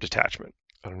particular detachment.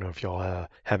 I don't know if y'all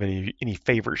have any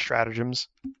favorite stratagems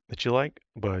that you like,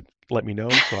 but let me know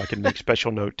so I can make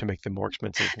special note to make them more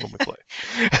expensive when we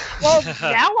play. Well,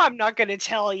 now I'm not going to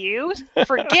tell you.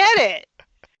 Forget it.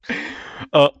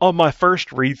 On my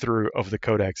first read through of the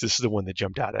Codex, this is the one that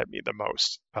jumped out at me the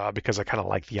most because I kind of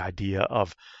like the idea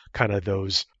of kind of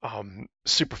those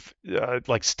super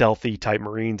like stealthy type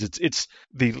Marines. It's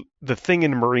the thing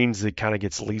in Marines that kind of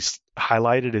gets least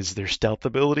highlighted is their stealth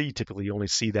ability. You typically only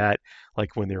see that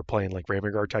like when they're playing like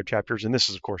Raven Guard type chapters, and this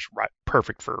is of course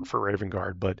perfect for Raven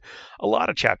Guard. But a lot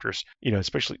of chapters,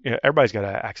 especially everybody's got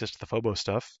access to the Phobos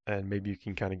stuff, and maybe you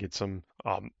can kind of get some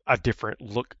a different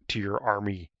look to your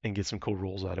army and get some cool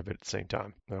rules out of it at the same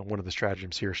time. One of the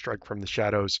stratagems here: strike from the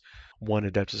shadows 1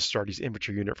 Adeptus Astartes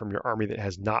infantry unit from your army that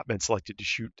has not been selected to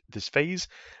shoot this phase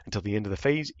until the end of the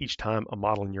phase. Each time a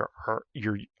model in your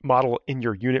model in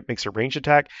your unit makes a ranged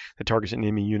attack that targets an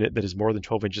enemy unit that is more than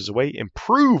 12 inches away,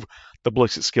 improve the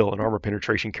ballistic skill and armor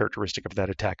penetration characteristic of that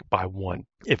attack by 1.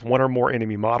 If 1 or more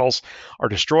enemy models are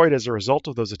destroyed as a result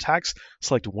of those attacks,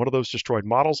 select one of those destroyed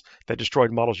models. That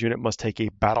destroyed model's unit must take a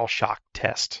battle shock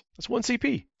test. That's 1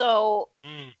 CP. So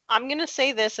I'm going to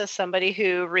say this as somebody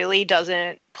who really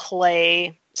doesn't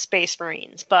play Space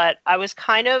Marines, but I was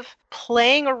kind of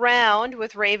playing around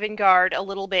with Raven Guard a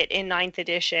little bit in 9th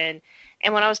edition,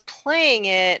 and when I was playing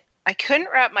it, I couldn't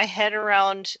wrap my head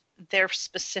around their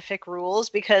specific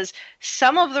rules because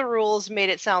some of the rules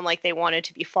made it sound like they wanted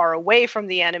to be far away from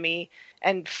the enemy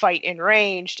and fight in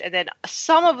ranged, and then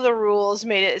some of the rules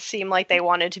made it seem like they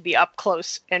wanted to be up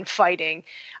close and fighting.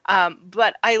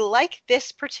 But I like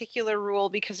this particular rule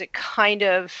because it kind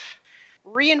of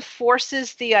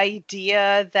reinforces the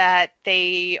idea that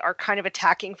they are kind of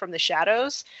attacking from the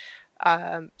shadows.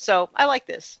 So I like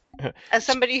this. As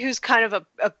somebody who's kind of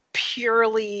a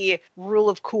purely rule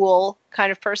of cool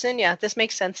kind of person, yeah, this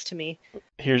makes sense to me.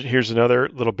 Here's another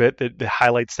little bit that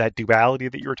highlights that duality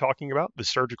that you were talking about. The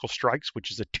surgical strikes, which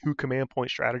is a 2 command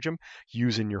point stratagem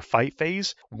used in your fight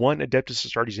phase. 1 Adeptus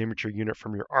Astartes infantry unit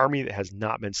from your army that has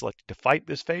not been selected to fight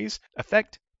this phase.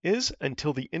 Effect is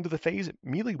until the end of the phase,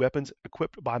 melee weapons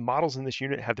equipped by models in this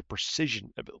unit have the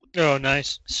precision ability. Oh,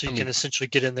 nice. So you can essentially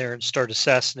get in there and start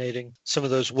assassinating some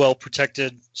of those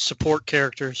well-protected support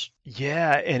characters.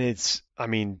 Yeah, and it's,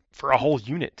 for a whole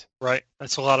unit. Right.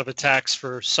 That's a lot of attacks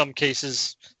for some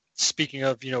cases. Speaking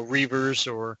of,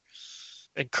 Reavers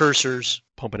and Cursors.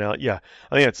 Pumping out, yeah.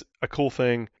 I think that's a cool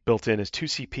thing built in is 2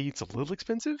 CP. It's a little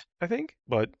expensive, I think,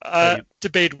 but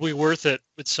debatably worth it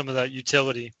with some of that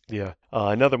utility. Yeah.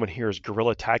 Another one here is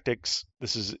Guerrilla Tactics.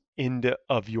 This is end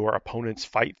of your opponent's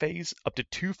fight phase. Up to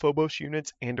 2 Phobos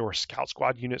units and or Scout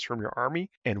Squad units from your army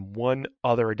and 1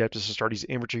 other Adeptus Astartes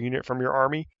infantry unit from your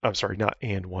army. I'm sorry, not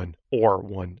and one, or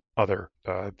one other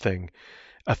thing.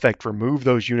 Effect, remove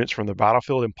those units from the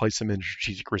battlefield and place them in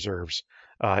strategic reserves.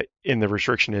 In the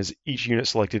restriction is each unit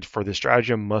selected for this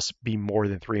stratagem must be more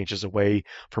than 3 inches away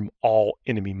from all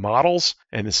enemy models,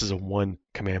 and this is a 1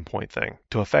 command point thing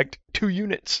to affect 2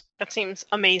 units. That seems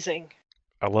amazing.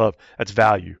 That's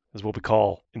value, is what we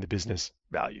call in the business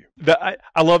value.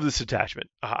 I love this attachment.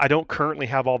 I don't currently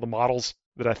have all the models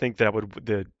that I think that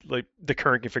the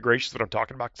current configurations that I'm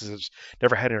talking about, because I've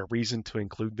never had a reason to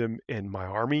include them in my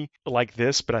army like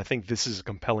this, but I think this is a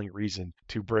compelling reason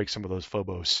to break some of those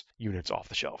Phobos units off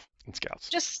the shelf in Scouts.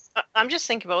 I'm just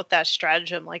thinking about that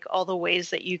stratagem, like all the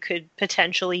ways that you could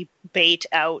potentially bait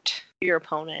out your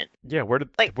opponent. Yeah, where do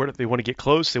they want to get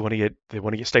close? They want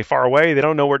to stay far away. They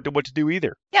don't know what to do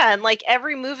either. Yeah, and like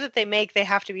every move that they make, they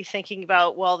have to be thinking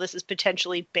about, well, this is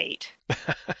potentially bait.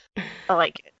 I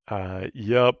like it.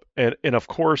 Yep, and of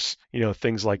course,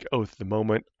 things like Oath of the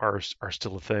Moment are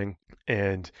still a thing,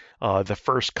 and the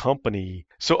first company.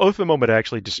 So Oath of the Moment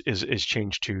actually just is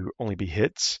changed to only be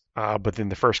hits, but then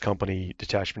the first company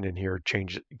detachment in here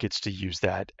gets to use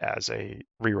that as a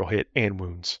reroll hit and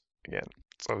wounds again.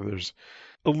 So there's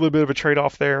a little bit of a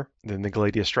trade-off there. Then the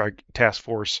Gladia Strike Task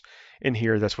Force in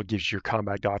here, that's what gives you your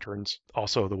combat doctrines.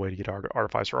 Also the way to get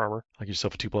Artificer armor. Like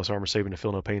yourself a 2+ armor saving to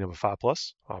feel no pain of a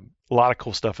 5+. A lot of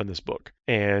cool stuff in this book.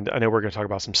 And I know we're going to talk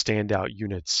about some standout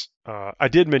units. I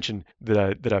did mention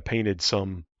that I painted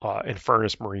some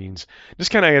Infernus Marines. Just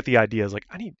kind of get the idea is like,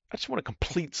 I just want to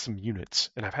complete some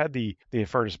units. And I've had the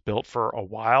Infernus built for a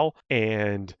while,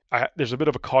 and there's a bit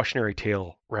of a cautionary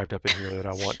tale wrapped up in here that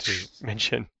I want to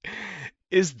mention.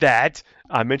 Is that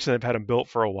I mentioned I've had them built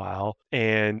for a while,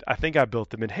 and I think I built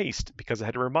them in haste because I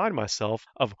had to remind myself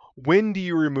of when do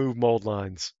you remove mold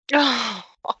lines?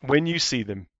 When you see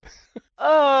them.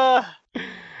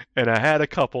 And I had a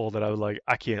couple that I was like,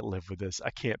 I can't live with this.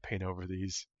 I can't paint over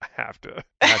these. I have to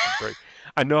break.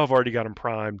 I know I've already got them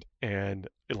primed and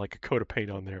like a coat of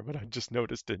paint on there, but I just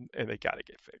noticed it and they got to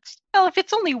get fixed. Well, if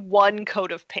it's only 1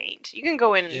 coat of paint, you can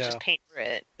go in and just paint for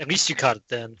it. At least you caught it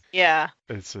then. Yeah.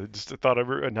 It's just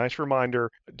a nice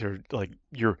reminder to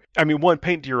one,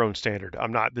 paint to your own standard.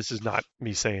 This is not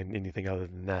me saying anything other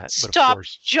than that. Stop but of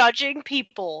course, judging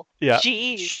people. Yeah.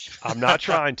 Jeez. I'm not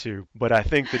trying to, but I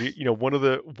think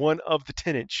that one of the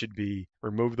tenets should be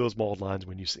remove those mold lines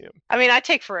when you see them. I mean, I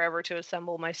take forever to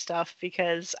assemble my stuff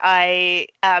because I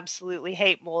absolutely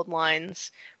hate mold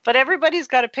lines. But everybody's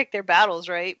got to pick their battles,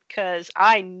 right? Because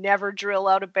I never drill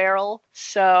out a barrel,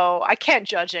 so I can't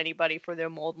judge anybody for their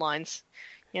mold lines.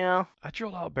 I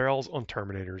drilled out barrels on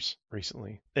Terminators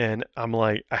recently, and I'm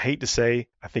like, I hate to say,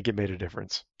 I think it made a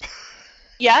difference.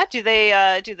 Yeah, do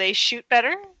they shoot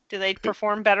better? Do they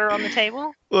perform better on the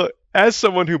table? Look, as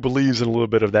someone who believes in a little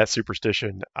bit of that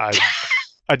superstition, I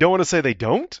don't want to say they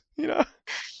don't,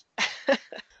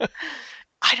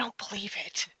 I don't believe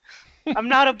it. I'm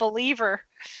not a believer.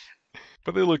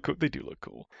 But they look cool. They do look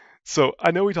cool. So I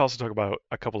know we also talk about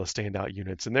a couple of standout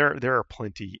units, and there are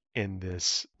plenty in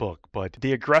this book. But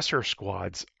the aggressor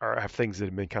squads have things that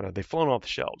have been they've flown off the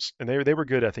shelves, and they were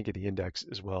good, I think, at the index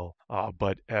as well.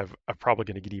 But are probably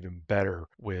going to get even better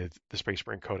with the Space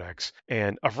Marine Codex,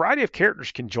 and a variety of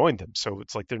characters can join them. So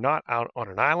it's like they're not out on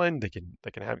an island. They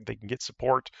can get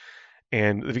support.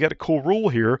 And they've got a cool rule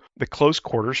here, the close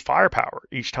quarters firepower.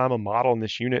 Each time a model in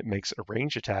this unit makes a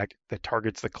ranged attack that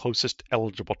targets the closest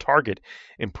eligible target,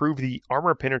 improve the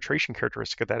armor penetration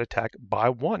characteristic of that attack by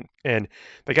 1. And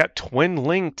they got twin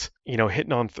linked,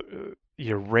 hitting on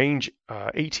your range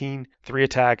 18, 3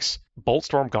 attacks, Bolt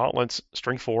Storm Gauntlets,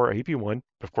 Strength 4, AP 1.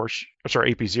 Of course,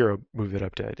 sorry, AP 0, move it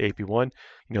up to AP 1.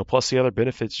 Plus the other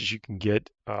benefits that you can get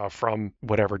from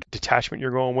whatever detachment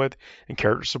you're going with, and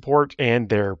character support, and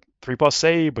their 3+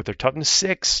 save, but their toughness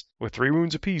 6 with 3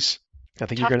 wounds apiece. I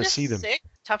think you're going to see them.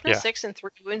 Toughness 6 and 3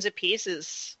 wounds apiece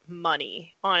is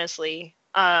money, honestly.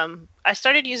 I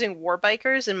started using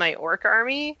Warbikers in my orc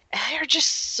army, and they're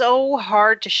just so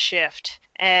hard to shift.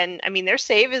 And I mean, their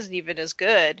save isn't even as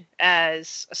good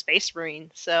as a Space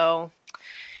Marine. So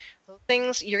those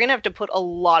things, you're gonna have to put a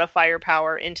lot of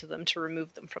firepower into them to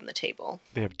remove them from the table.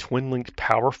 They have Twin Linked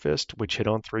Power Fist, which hit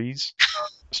on 3s.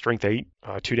 Strength 8,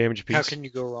 2 damage apiece. How can you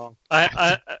go wrong?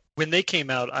 I when they came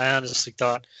out, I honestly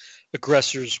thought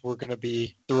aggressors were going to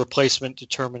be the replacement to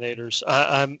Terminators.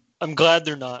 I'm glad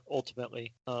they're not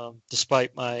ultimately,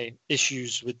 despite my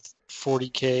issues with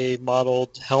 40K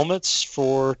modeled helmets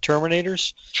for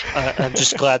Terminators. I'm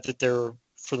just glad that they're,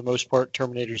 for the most part,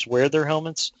 Terminators wear their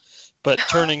helmets. But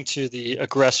turning to the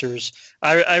aggressors,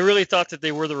 I really thought that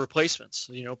they were the replacements.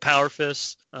 Power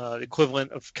Fists, the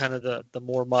equivalent of kind of the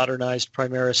more modernized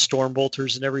Primaris Storm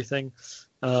Bolters and everything.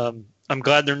 I'm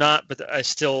glad they're not, but I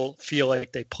still feel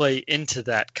like they play into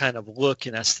that kind of look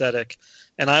and aesthetic.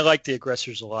 And I like the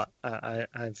aggressors a lot.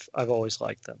 I've always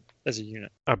liked them as a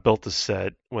unit. I built the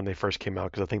set when they first came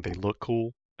out because I think they look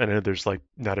cool. I know there's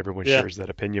not everyone shares that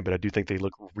opinion, but I do think they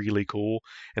look really cool,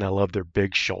 and I love their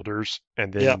big shoulders.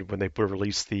 And then when they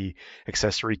released the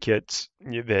accessory kits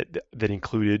that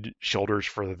included shoulders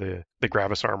for the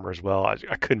Gravis armor as well,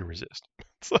 I couldn't resist.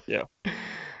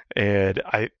 And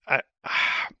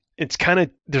it's kind of,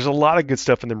 there's a lot of good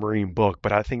stuff in the Marine book,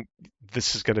 but I think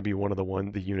this is going to be one of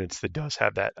the units that does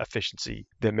have that efficiency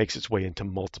that makes its way into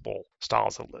multiple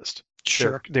styles of list.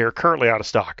 Sure. They're currently out of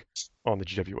stock on the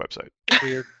GW website.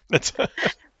 Weird.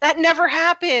 That never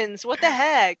happens. What the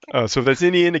heck? So if that's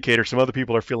any indicator, some other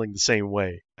people are feeling the same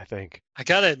way, I think. I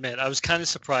got to admit, I was kind of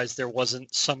surprised there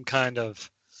wasn't some kind of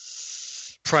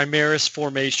Primaris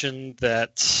formation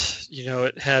that,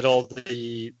 it had all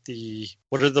the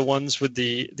what are the ones with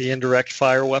the indirect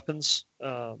fire weapons?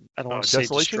 I don't want to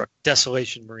say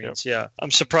Desolation Marines. Yeah.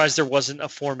 I'm surprised there wasn't a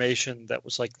formation that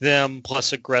was like them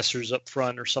plus aggressors up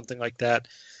front or something like that.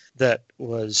 That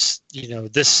was,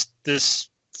 this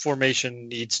formation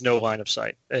needs no line of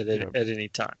sight at any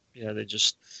time. They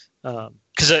just,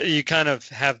 because you kind of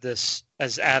have this,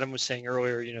 as Adam was saying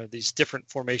earlier, these different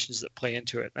formations that play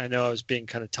into it. I know I was being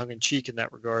kind of tongue-in-cheek in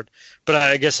that regard, but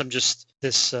I guess I'm just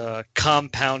this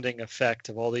compounding effect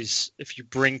of all these, if you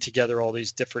bring together all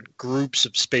these different groups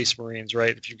of Space Marines,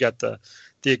 right? If you've got the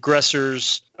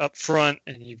aggressors up front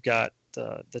and you've got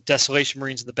the Desolation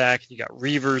Marines in the back, you got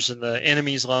Reavers in the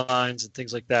enemy's lines and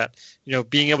things like that,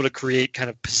 being able to create kind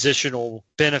of positional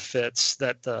benefits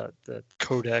that the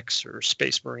Codex or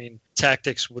Space Marine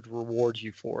tactics would reward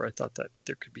you for. I thought that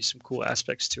there could be some cool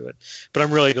aspects to it, but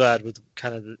I'm really glad with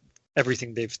kind of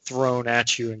everything they've thrown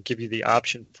at you and give you the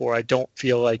option for. I don't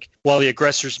feel like, while the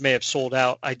aggressors may have sold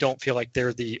out, I don't feel like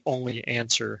they're the only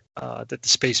answer that the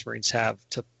Space Marines have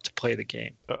to play the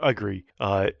game. I agree.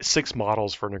 6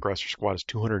 models for an aggressor squad is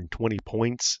 220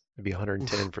 points. It'd be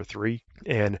 110 for 3.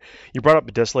 And you brought up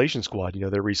the Desolation Squad.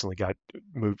 They recently got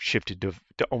shifted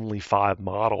to only 5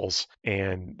 models,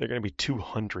 and they're going to be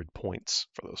 200 points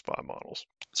for those 5 models.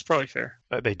 It's probably fair.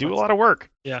 They do a lot of work.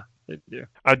 Yeah, they do.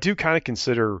 I do kind of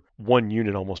consider one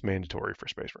unit almost mandatory for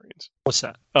Space Marines. What's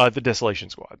that? The Desolation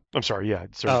Squad. I'm sorry, yeah.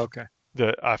 Oh, okay.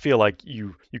 I feel like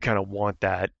you kind of want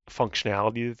that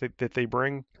functionality that they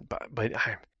bring, but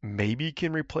I maybe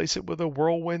can replace it with a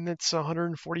Whirlwind that's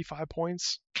 145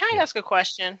 points. Can I ask a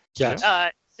question? Yes.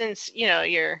 Since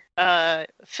you're a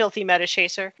filthy meta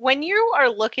chaser, when you are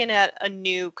looking at a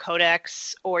new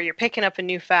codex or you're picking up a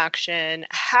new faction,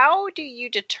 how do you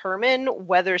determine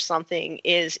whether something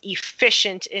is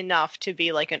efficient enough to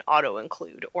be like an auto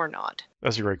include or not?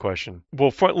 That's a great question.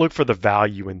 Well, look for the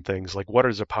value in things, like what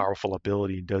is a powerful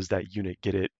ability? Does that unit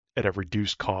get it at a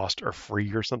reduced cost or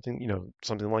free or something,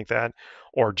 something like that?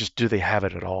 Or just do they have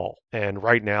it at all? And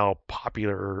right now,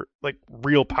 popular, like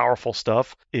real powerful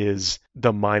stuff is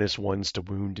the -1s to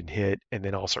wound and hit, and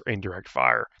then also indirect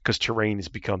fire, because terrain has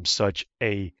become such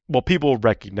people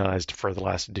recognized for the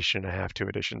last edition and a half, 2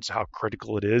 editions, how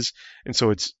critical it is. And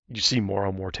so you see more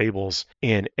and more tables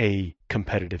in a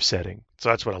competitive setting. So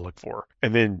that's what I look for.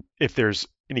 And then if there's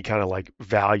any kind of like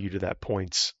value to that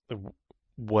points,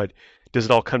 what does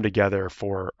it all come together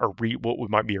for what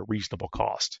might be a reasonable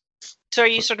cost? So are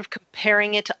you sort of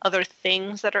comparing it to other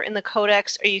things that are in the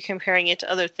codex? Are you comparing it to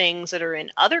other things that are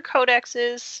in other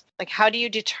codexes? Like, how do you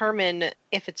determine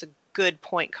if it's a good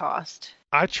point cost?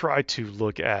 I try to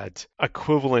look at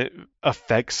equivalent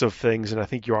effects of things, and I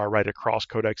think you are right across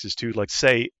codexes too. Like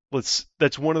say,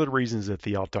 that's one of the reasons that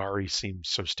the Aldari seems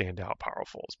so standout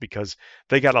powerful is because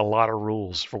they got a lot of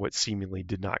rules for what seemingly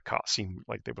did not seem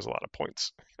like there was a lot of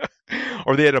points.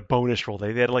 Or they had a bonus rule.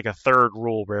 They had like a third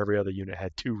rule where every other unit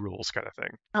had 2 rules kind of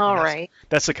thing. All right.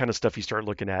 That's the kind of stuff you start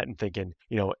looking at and thinking,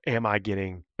 am I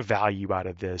getting value out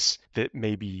of this that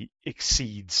maybe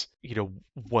exceeds,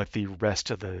 what the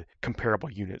rest of the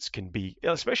comparable units can be,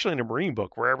 especially in a Marine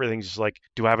book where everything's just like,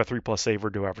 do I have a 3+ save or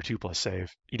do I have a 2+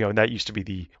 save? And that used to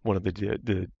be one of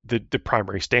the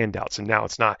primary standouts, and now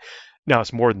it's not. Now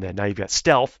it's more than that. Now you've got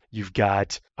stealth, you've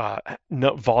got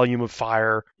volume of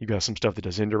fire, you've got some stuff that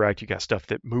does indirect, you've got stuff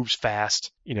that moves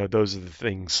fast. Those are the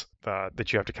things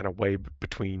that you have to kind of weigh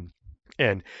between.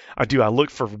 And I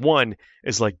look for one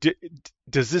is like,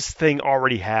 does this thing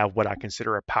already have what I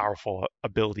consider a powerful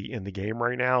ability in the game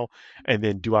right now? And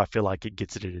then do I feel like it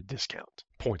gets it at a discount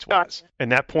points wise? Gotcha.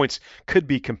 And that points could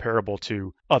be comparable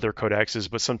to other codexes,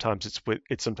 but sometimes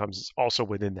it's also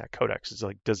within that codex. It's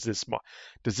like, does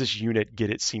this unit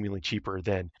get it seemingly cheaper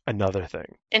than another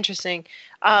thing? Interesting.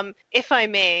 If I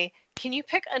may, can you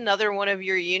pick another one of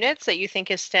your units that you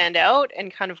think is stand out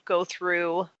and kind of go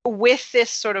through with this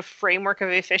sort of framework of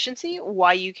efficiency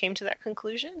why you came to that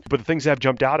conclusion? But the things that have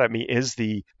jumped out at me is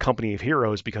the Company of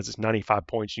Heroes, because it's 95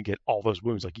 points. You get all those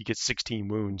wounds. Like you get 16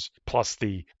 wounds plus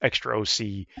the extra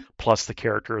OC plus the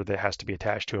character that has to be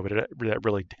attached to it. But that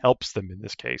really helps them in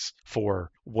this case for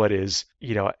what is,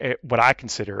 what I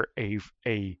consider a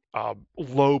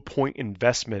low point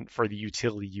investment for the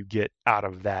utility you get out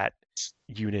of that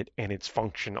unit and its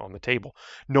function on the table,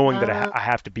 knowing that I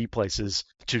have to be places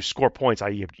to score points,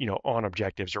 i.e., on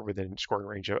objectives or within scoring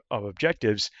range of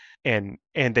objectives, and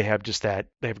they have just that.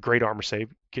 They have great armor save.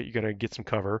 You're going to get some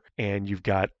cover, and you've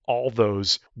got all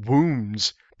those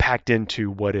wounds packed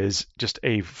into what is just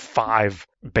a 5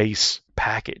 base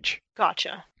package.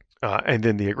 Gotcha. And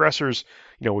then the aggressors,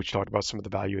 which talked about some of the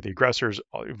value of the aggressors,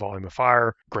 volume of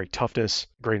fire, great toughness,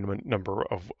 great number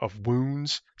of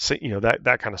wounds, so,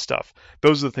 that kind of stuff.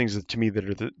 Those are the things that, to me, that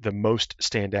are the most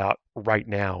stand out right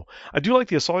now. I do like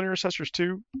the assault intercessors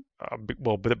too,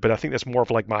 but I think that's more of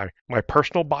like my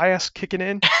personal bias kicking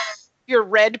in. Your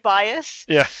red bias?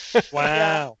 Yeah.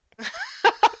 Wow.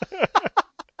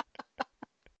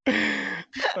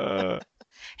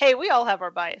 Hey, we all have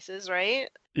our biases, right?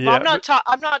 Yeah, I'm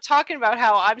not talking about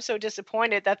how I'm so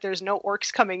disappointed that there's no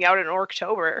orcs coming out in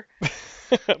October.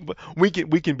 we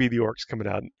can be the orcs coming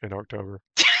out in October.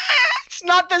 It's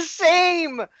not the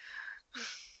same.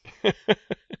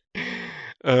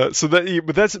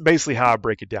 But that's basically how I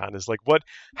break it down. Is like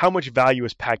how much value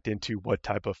is packed into what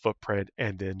type of footprint,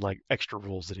 and then like extra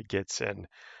rules that it gets in.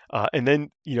 And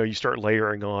then, you start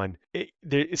layering on.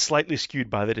 It's slightly skewed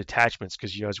by the detachments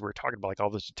because, as we were talking about, like all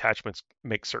those detachments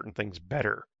make certain things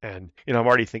better. And, I'm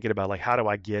already thinking about like, how do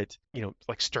I get,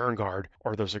 like Stern Guard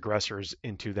or those aggressors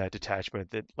into that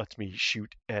detachment that lets me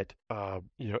shoot at,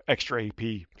 extra AP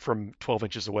from 12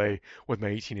 inches away with my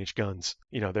 18-inch guns.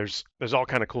 There's all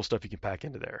kind of cool stuff you can pack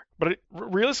into there. But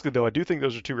realistically, though, I do think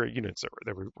those are 2 great units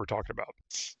that we're talking about.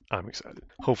 I'm excited.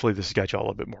 Hopefully this has got y'all a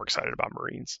little bit more excited about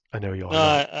Marines. I know y'all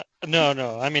are.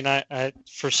 No. I mean, I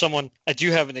for someone, I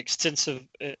do have an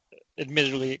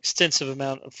admittedly extensive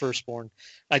amount of Firstborn.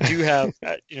 I do have,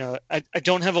 I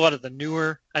don't have a lot of the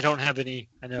newer. I don't have any.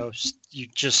 I know you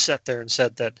just sat there and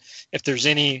said that if there's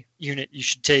any unit you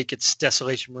should take, it's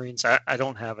Desolation Marines. I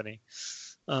don't have any.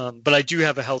 But I do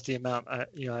have a healthy amount,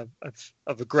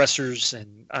 of aggressors,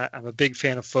 and I'm a big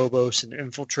fan of Phobos and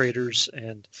infiltrators,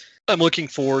 and I'm looking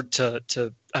forward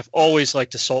to I've always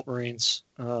liked Assault Marines.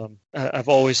 I've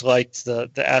always liked the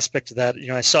aspect of that.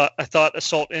 I thought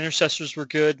Assault Intercessors were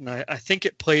good, and I think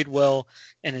it played well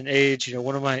in an age.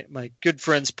 One of my good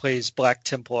friends plays Black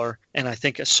Templar, and I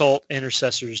think Assault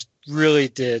Intercessors really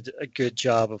did a good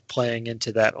job of playing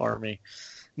into that army.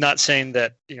 Not saying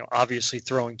that, obviously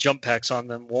throwing jump packs on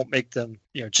them won't make them,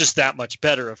 just that much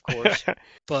better, of course.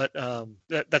 But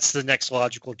that's the next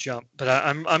logical jump. But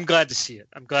I'm glad to see it.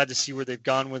 I'm glad to see where they've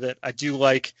gone with it. I do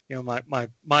like,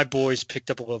 my boys picked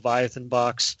up a Leviathan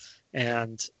box,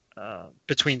 and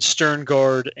between Stern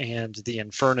Guard and the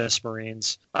Infernus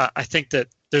Marines, I think that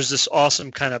there's this awesome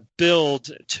kind of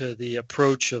build to the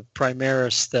approach of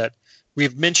Primaris that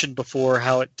we've mentioned before,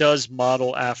 how it does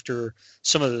model after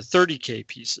some of the 30K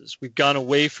pieces. We've gone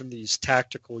away from these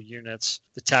tactical units,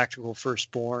 the tactical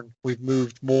Firstborn. We've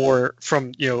moved more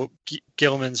from,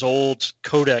 Gilman's old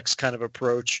Codex kind of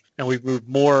approach, and we've moved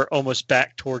more almost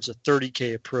back towards a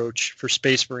 30K approach for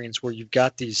Space Marines, where you've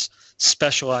got these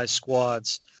specialized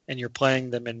squads. and you're playing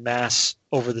them in mass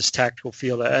over this tactical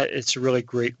field. It's a really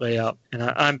great layout, and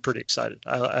I'm pretty excited.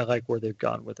 I like where they've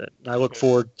gone with it, and I look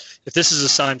forward. If this is a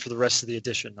sign for the rest of the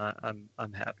edition,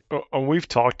 I'm happy. Well, we've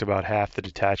talked about half the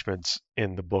detachments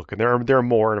in the book, and there are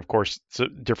more, and of course,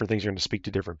 different things are going to speak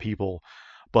to different people.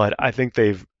 But I think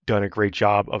they've done a great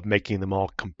job of making them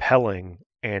all compelling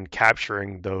and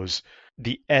capturing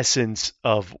the essence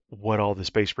of what all the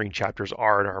Space Marine chapters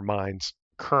are in our minds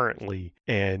currently,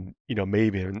 and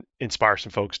maybe inspire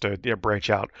some folks to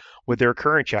branch out with their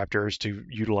current chapters to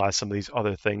utilize some of these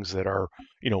other things that are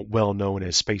well known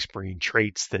as Space Marine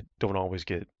traits that don't always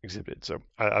get exhibited. So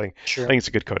I think it's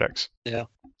a good codex. Yeah.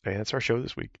 And that's our show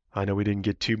this week. I know we didn't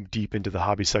get too deep into the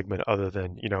hobby segment other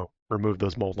than remove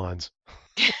those mold lines.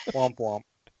 Womp womp.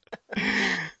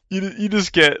 You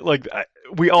just get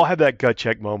we all have that gut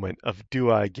check moment of,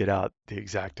 do I get out the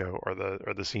X-Acto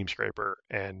or the seam scraper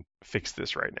and fix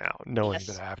this right now, knowing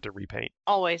that I have to repaint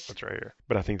Always. what's right here.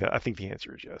 But I think the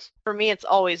answer is yes. For me, it's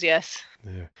always yes.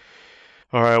 Yeah.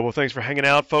 All right. Well, thanks for hanging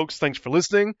out, folks. Thanks for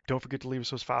listening. Don't forget to leave us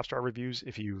those 5-star reviews.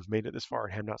 If you've made it this far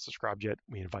and have not subscribed yet,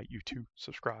 we invite you to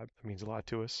subscribe. That means a lot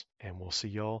to us. And we'll see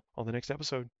y'all on the next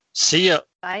episode. See ya.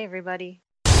 Bye, everybody.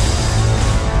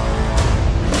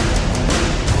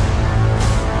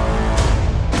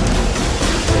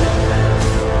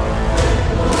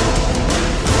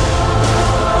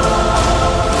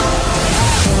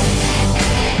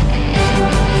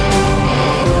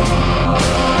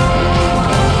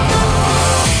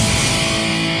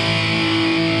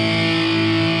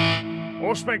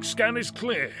 Spec scan is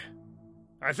clear.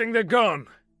 I think they're gone.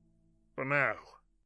 For now.